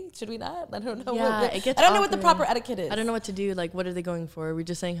 should we not? I don't know. Yeah, I don't know what the proper etiquette is. I don't know what to do. Like, what are they going for? Are we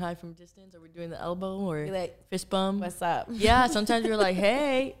just saying hi from a distance? Are we doing the elbow or like, fist bump? What's up? Yeah, sometimes you're like,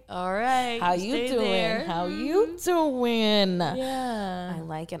 hey, all right. How you doing? There. How you doing? Yeah. I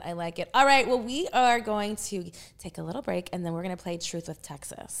like it. All right, well, we are going to take a little break, and then we're going to play Truth with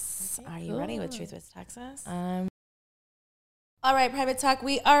Texas. Okay, are you ready with Truth with Texas? All right, Private Talk,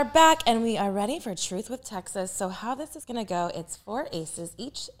 we are back, and we are ready for Truth with Texas. So how this is going to go, it's 4 aces.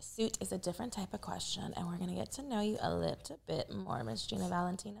 Each suit is a different type of question, and we're going to get to know you a little bit more, Miss Gina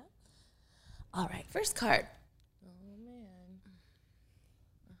Valentina. All right, first card. Oh, man.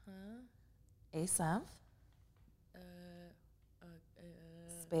 Ace of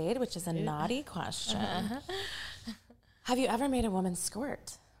spade, which is a naughty question. Have you ever made a woman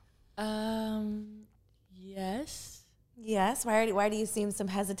squirt? Yes. Yes. Why do you seem some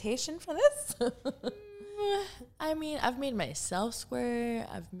hesitation for this? I mean, I've made myself squirt.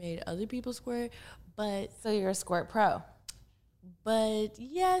 I've made other people squirt, but so you're a squirt pro. But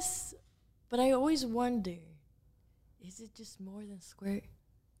yes, but I always wonder, is it just more than squirt?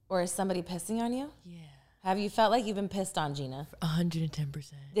 Or is somebody pissing on you? Yeah. Have you felt like you've been pissed on, Gina?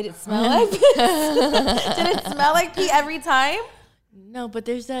 110%. Did it smell like piss? Did it smell like pee every time? No, but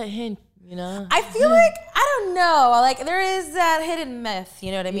there's that hint, you know? I feel like, I don't know, like there is that hidden myth,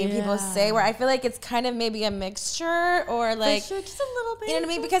 you know what I mean? Yeah. People say where I feel like it's kind of maybe a mixture or like. For sure, just a little bit. You know what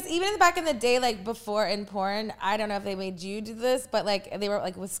I mean? Because even back in the day, like before in porn, I don't know if they made you do this, but like they were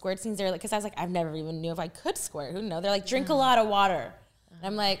like with squirt scenes, they were like, because I was like, I've never even knew if I could squirt. Who knows? They're like, drink a lot of water. And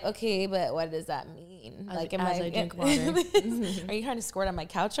I'm like, okay, but what does that mean? Like, am I drink water? Are you trying to squirt on my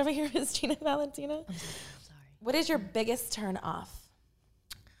couch over here, Miss Gina Valentina? I'm sorry. What is your biggest turn off?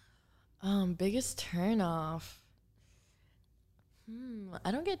 Biggest turn off.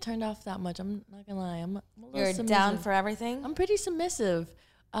 I don't get turned off that much. I'm not gonna lie. I'm a little You're submissive. Down for everything? I'm pretty submissive.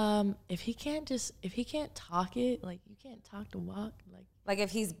 If he can't talk it, like you can't talk to walk, like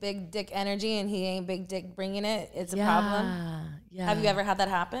if he's big dick energy and he ain't big dick bringing it, it's a problem. Yeah. Have you ever had that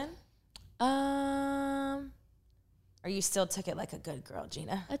happen? Or you still took it like a good girl,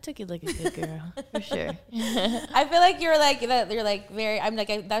 Gina? I took it like a good girl, for sure. I feel like you're like very. I'm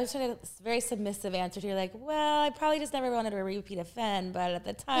like that was a very submissive answer to. You're like, well, I probably just never wanted to repeat offend, but at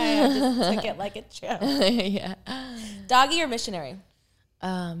the time, I just took it like a champ. Yeah. Doggy or missionary?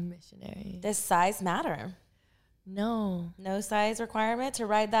 Missionary. Does size matter? No. No size requirement to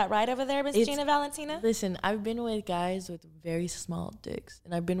ride that ride over there, Miss Gina Valentina? Listen, I've been with guys with very small dicks,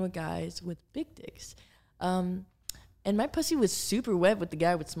 and I've been with guys with big dicks. And my pussy was super wet with the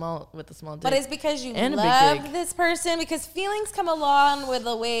guy with the small dick. But it's because you love this person, because feelings come along with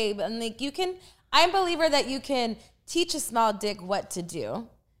the way, and like I'm a believer that you can teach a small dick what to do.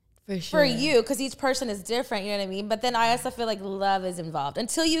 for you, because each person is different, you know what I mean? But then I also feel like love is involved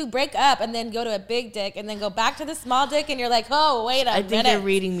until you break up and then go to a big dick and then go back to the small dick and you're like, oh, wait a minute. I think you're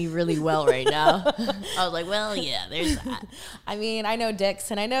reading me really well right now. I was like, well, yeah, there's that. I mean, I know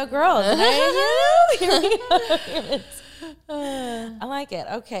dicks and I know girls. And I like it.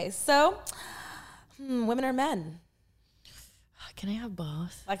 Okay, so women or men? Can I have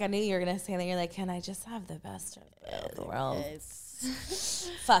both? Like, I knew you were going to say that. You're like, can I just have the best of both worlds?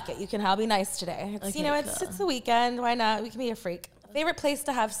 Fuck it. You can all be nice today. It's, Okay, it's the weekend. Why not? We can be a freak. Favorite place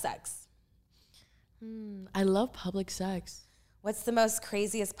to have sex? I love public sex. What's the most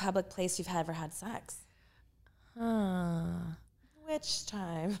craziest public place you've ever had sex? Which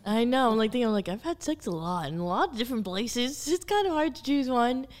time? I know. I'm like, I've had sex a lot in a lot of different places. It's kind of hard to choose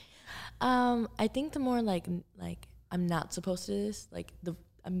one. I think the more like I'm not supposed to do this.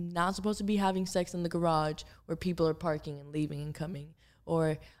 I'm not supposed to be having sex in the garage where people are parking and leaving and coming.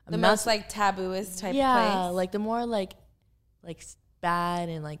 Or the most tabooist type place. Yeah, like the more like bad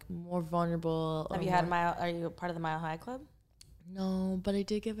and like more vulnerable. Have you had Are you part of the Mile High Club? No, but I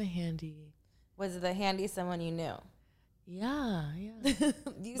did give a handy. Was the handy someone you knew? Yeah.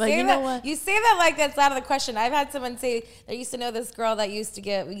 You say that like that's out of the question. I've had someone say they used to know this girl that used to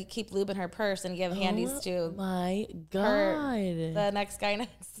keep lube in her purse and give handies to. My God. The next guy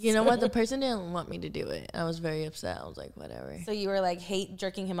next. You know what? The person didn't want me to do it. I was very upset. I was like, whatever. So you were like hate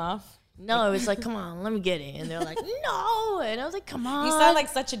jerking him off? No, it was like, come on, let me get it. And they're like, no. And I was like, come on. You sound like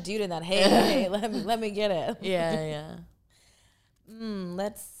such a dude in that. Hey, let me get it. Yeah.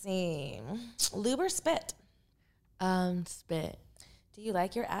 Let's see. Lube or spit? Spit. Do you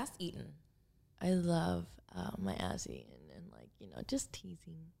like your ass eaten? I love my ass eaten and just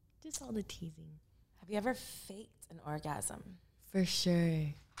teasing. Just all the teasing. Have you ever faked an orgasm? For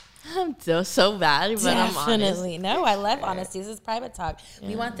sure. I'm so bad, but I'm honest. Definitely. No, I love honesty. This is private talk. Yeah.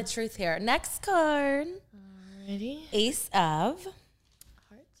 We want the truth here. Next card. Alrighty. Ace of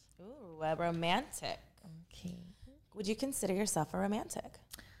Hearts. Ooh, a romantic. Okay. Would you consider yourself a romantic?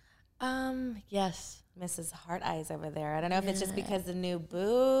 Yes. Mrs. Heart Eyes over there. I don't know if it's just because the new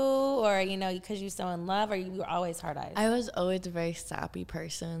boo or, because you're so in love or you were always heart eyes. I was always a very sappy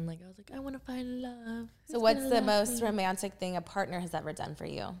person. I was like, I want to find love. So what's the most romantic thing a partner has ever done for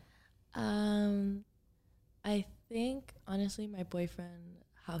you? I think, honestly, my boyfriend,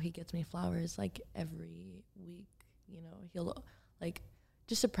 how he gets me flowers, every week, he'll,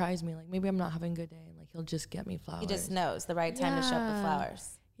 just surprise me. Maybe I'm not having a good day, and, he'll just get me flowers. He just knows the right time to show up the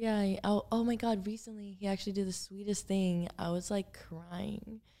flowers. Yeah. Oh my God. Recently, he actually did the sweetest thing. I was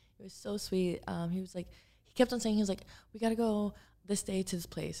crying. It was so sweet. He was he kept on saying, he was we got to go this day to this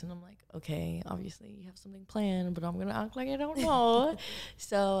place. And I'm like, okay, obviously you have something planned, but I'm going to act like I don't know.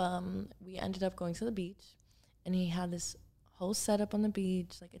 So we ended up going to the beach, and he had this whole setup on the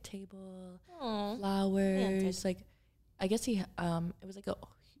beach, a table, flowers. I guess it was a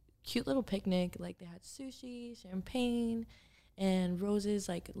cute little picnic. They had sushi, champagne, and roses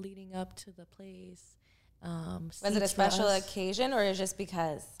leading up to the place. Was it a special occasion or just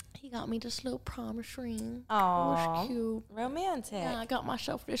because? He got me this little promise ring. Oh, it was cute. Romantic. Yeah, I got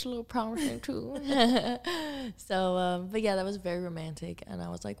myself this little promise ring too. So, but yeah, that was very romantic. And I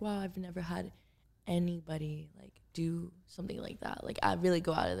was like, wow, I've never had anybody do something like that. I really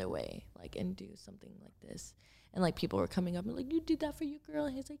go out of their way and do something like this. And people were coming up and you did that for your girl.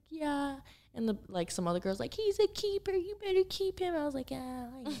 And he's like, yeah. And some other girls he's a keeper. You better keep him. I was like, yeah,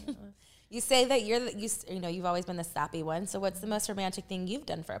 I know. You say that you've always been the sappy one. So what's the most romantic thing you've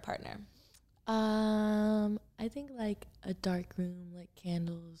done for a partner? I think a dark room,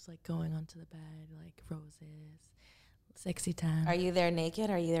 candles, going onto the bed, roses, sexy time. Are you there naked?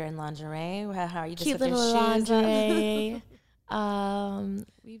 Are you there in lingerie? How are you just cute with little your shoes lingerie?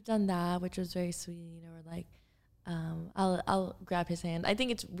 We've done that, which was very sweet. Or I'll grab his hand. I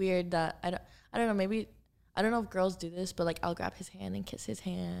think it's weird that I don't know, maybe I don't know if girls do this, but I'll grab his hand and kiss his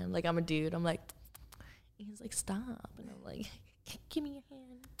hand. I'm a dude. I'm he's stop. And I'm give me your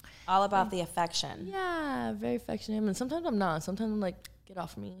hand. All about the affection. Yeah, very affectionate. And sometimes I'm not. Sometimes I'm get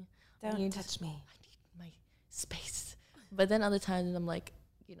off me. Don't touch me. I need my space. But then other times I'm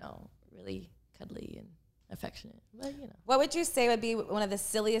really cuddly and affectionate. But What would you say would be one of the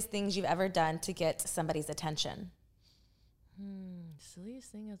silliest things you've ever done to get somebody's attention?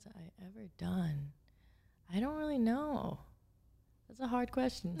 Silliest thing I ever done. I don't really know. That's a hard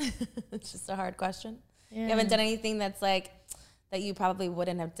question. It's just a hard question. Yeah. You haven't done anything that's that you probably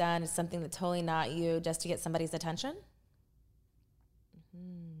wouldn't have done, something that's totally not you, just to get somebody's attention?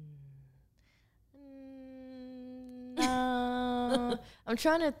 No. I'm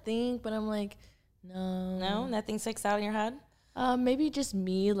trying to think, but I'm no. No? Nothing sticks out in your head? Maybe just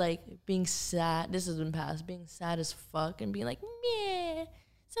me, like, being sad. This has been past. Being sad as fuck and being like, meh,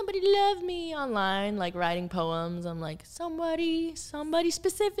 somebody love me online, like, writing poems. I'm like, somebody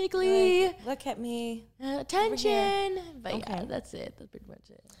specifically. Like, look at me. Attention. But yeah, that's it. That's pretty much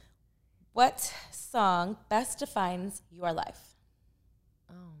it. What song best defines your life?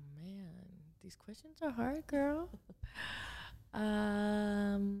 Oh, man. These questions are hard, girl.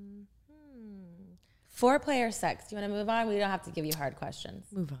 4-play or sex? Do you want to move on? We don't have to give you hard questions.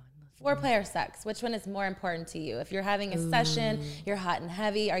 Move on. 4-play or sex? Which one is more important to you? If you're having a session, you're hot and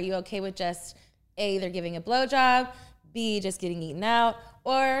heavy, are you okay with just A, either giving a blowjob, B, just getting eaten out,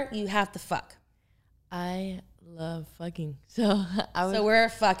 or you have to fuck? I love fucking. So we're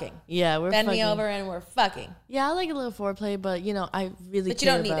fucking. Yeah, we're Bend fucking. me over and we're fucking. Yeah, I like a little foreplay, but I really. But you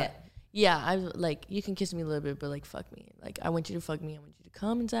don't need it. Yeah, I like, you can kiss me a little bit, but like, fuck me. Like, I want you to fuck me. I want you to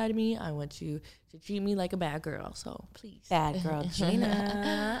come inside of me. I want you to treat me like a bad girl. So please, bad girl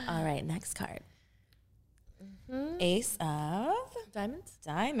Gina. All right, next card. Ace of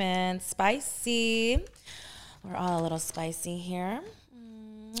Diamonds. Spicy. We're all a little spicy here.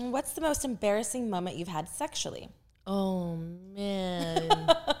 What's the most embarrassing moment you've had sexually? Oh, man.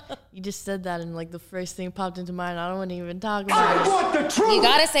 You just said that and, like, the first thing popped into mind. I don't want to even talk about it. I want the truth. You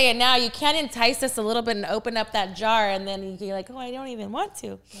got to say it now. You can't entice us a little bit and open up that jar, and then you can be like, oh, I don't even want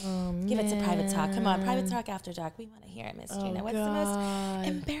to. Oh, give it to private talk. Come on, private talk after dark. We want to hear it, Miss Gina. What's God. the most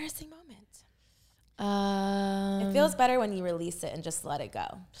embarrassing moment? It It feels better when you release it and just let it go.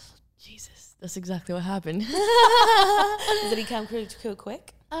 Jesus, that's exactly what happened. Does it become too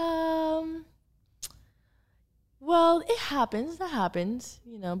quick? Well, it happens. That happens,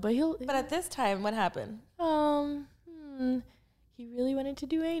 but But at this time, what happened? He really wanted to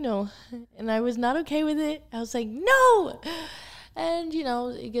do anal, and I was not okay with it. I was like, no! And,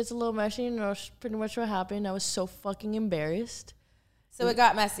 it gets a little messy, and that's pretty much what happened. I was so fucking embarrassed. So it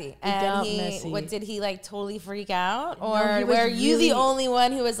got messy. What did he like totally freak out? Or were you the only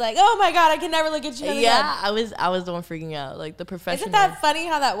one who was like, oh my God, I can never look at you again? Yeah, I was the one freaking out, like the professional. Isn't that funny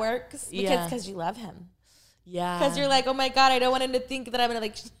how that works? Yeah. Because you love him. Yeah. Because you're like, oh my God, I don't want him to think that I'm going to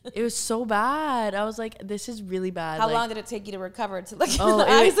like. It was so bad. I was like, this is really bad. How long did it take you to recover to look in the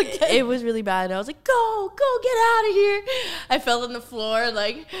eyes again? It was really bad. I was like, go, get out of here. I fell on the floor,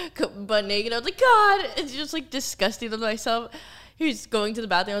 like, butt naked. I was like, God, it's just like disgusting to myself. He was going to the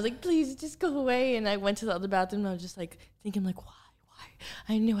bathroom. I was like, please, just go away. And I went to the other bathroom, and I was just like thinking, like, why?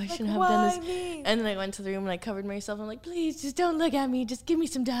 I knew I shouldn't have done this. Me? And then I went to the room, and I covered myself. I'm like, please, just don't look at me. Just give me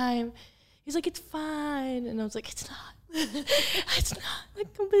some time. He's like, it's fine. And I was like, it's not. It's not.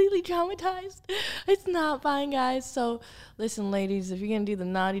 Like, completely traumatized. It's not fine, guys. So, listen, ladies, if you're going to do the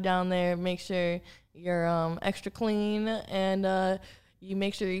naughty down there, make sure you're extra clean, and you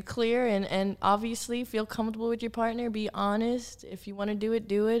make sure you're clear, and obviously feel comfortable with your partner. Be honest. If you want to do it,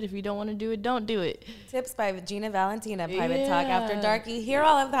 do it. If you don't want to do it, don't do it. Tips by Gina Valentina, Private Talk After Dark. You hear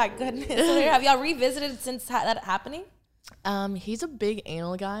all of that goodness. So have y'all revisited since that happening? He's a big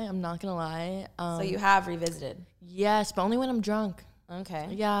anal guy. I'm not going to lie. So you have revisited? Yes, but only when I'm drunk. Okay.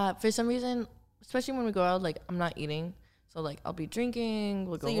 Yeah, for some reason, especially when we go out, like, I'm not eating. So, like, I'll be drinking,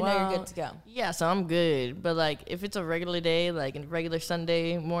 we'll go out. So you know you're good to go. Yeah, so I'm good. But, like, if it's a regular day, like a regular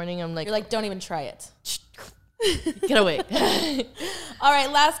Sunday morning, I'm like... You're like, don't even try it. Get away. All right,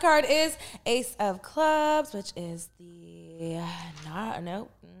 last card is Ace of Clubs, which is the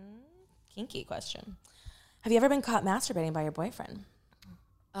kinky question. Have you ever been caught masturbating by your boyfriend?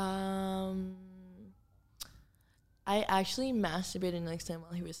 I actually masturbated next time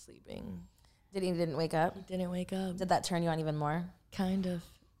while he was sleeping. He didn't wake up? He didn't wake up. Did that turn you on even more? Kind of.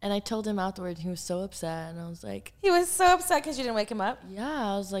 And I told him afterwards, he was so upset, and I was like... He was so upset because you didn't wake him up?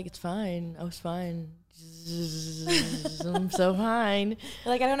 Yeah, I was like, it's fine. I was fine. I'm so fine.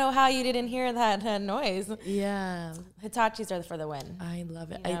 Like, I don't know how you didn't hear that noise. Yeah. Hitachis are for the win. I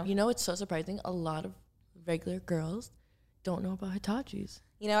love it. You know? It's so surprising. A lot of regular girls don't know about Hitachis.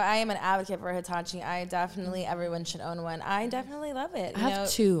 You know, I am an advocate for a Hitachi. Everyone should own one. I definitely love it. I have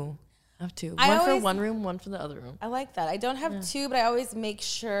two. One for one room, one for the other room. I like that. I don't have two, but I always make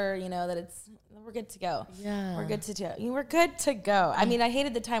sure, that we're good to go. Yeah. We're good to go. We're good to go. I mean, I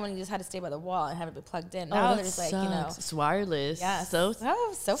hated the time when you just had to stay by the wall and have it be plugged in. Now there's like, it's wireless. Yeah. So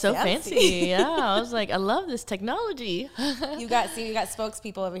fancy. Yeah. I was like, I love this technology. You got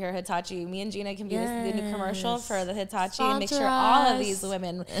spokespeople over here, Hitachi. Me and Gina can be the new commercial for the Hitachi and make sure all of these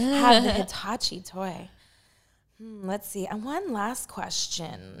women have the Hitachi toy. Let's see. And one last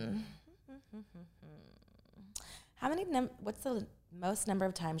question. What's the most number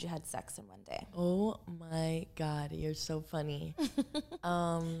of times you had sex in one day? Oh my God, you're so funny.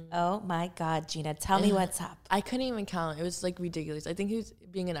 Oh my God, Gina, tell me what's up. I couldn't even count. It was like ridiculous. I think he was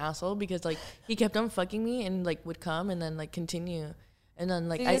being an asshole because like he kept on fucking me and like would come and then like continue. And then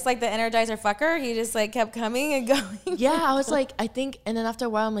like so just like the Energizer fucker, he just like kept coming and going. Yeah, I was like, I think, and then after a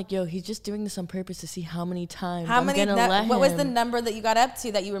while, I'm like, yo, he's just doing this on purpose to see how many times what was the number that you got up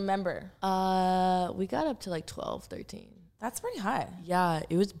to that you remember? We got up to like 12, 13. That's pretty high. Yeah,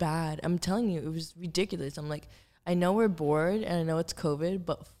 it was bad. I'm telling you, it was ridiculous. I'm like, I know we're bored and I know it's COVID,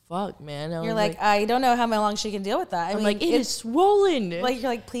 but fuck, man. You're like, I don't know how long she can deal with that. I mean, like, it is swollen. Like, you're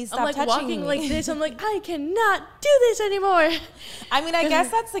like, please stop I'm like touching walking me. like this. I'm like, I cannot do this anymore. I mean, I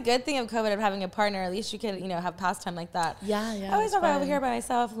guess that's the good thing of COVID, of having a partner. At least you could, have pastime like that. Yeah. I always thought over here by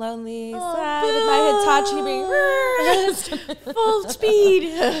myself, lonely, sad, with my Hitachi being full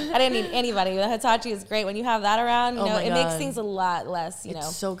speed. I didn't need anybody. The Hitachi is great. When you have that around, it makes things a lot less,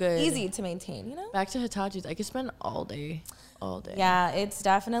 it's so good. easy to maintain, Back to Hitachis, I could spend all day. Yeah, it's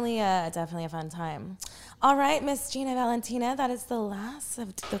definitely a fun time. All right, Miss Gina Valentina, that is the last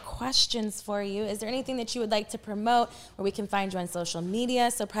of the questions for you. Is there anything that you would like to promote where we can find you on social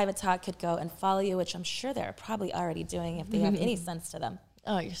media so Private Talk could go and follow you, which I'm sure they're probably already doing if they have any sense to them?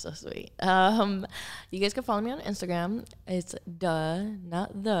 Oh, you're so sweet. You guys can follow me on Instagram. It's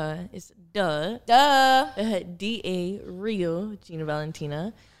not the. It's DA Real Gina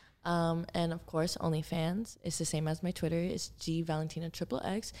Valentina. And of course, OnlyFans. It's the same as my Twitter. It's G Valentina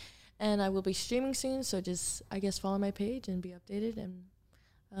XXX. And I will be streaming soon, so just, I guess, follow my page and be updated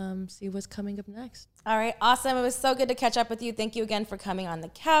and see what's coming up next. All right, awesome. It was so good to catch up with you. Thank you again for coming on the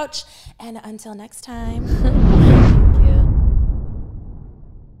couch. And until next time. Thank you.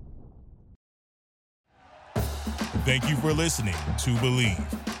 Thank you for listening to Believe.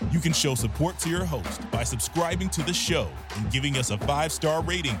 You can show support to your host by subscribing to the show and giving us a 5-star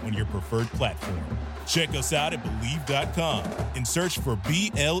rating on your preferred platform. Check us out at Believe.com and search for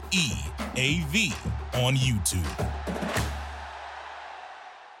BLEAV on YouTube.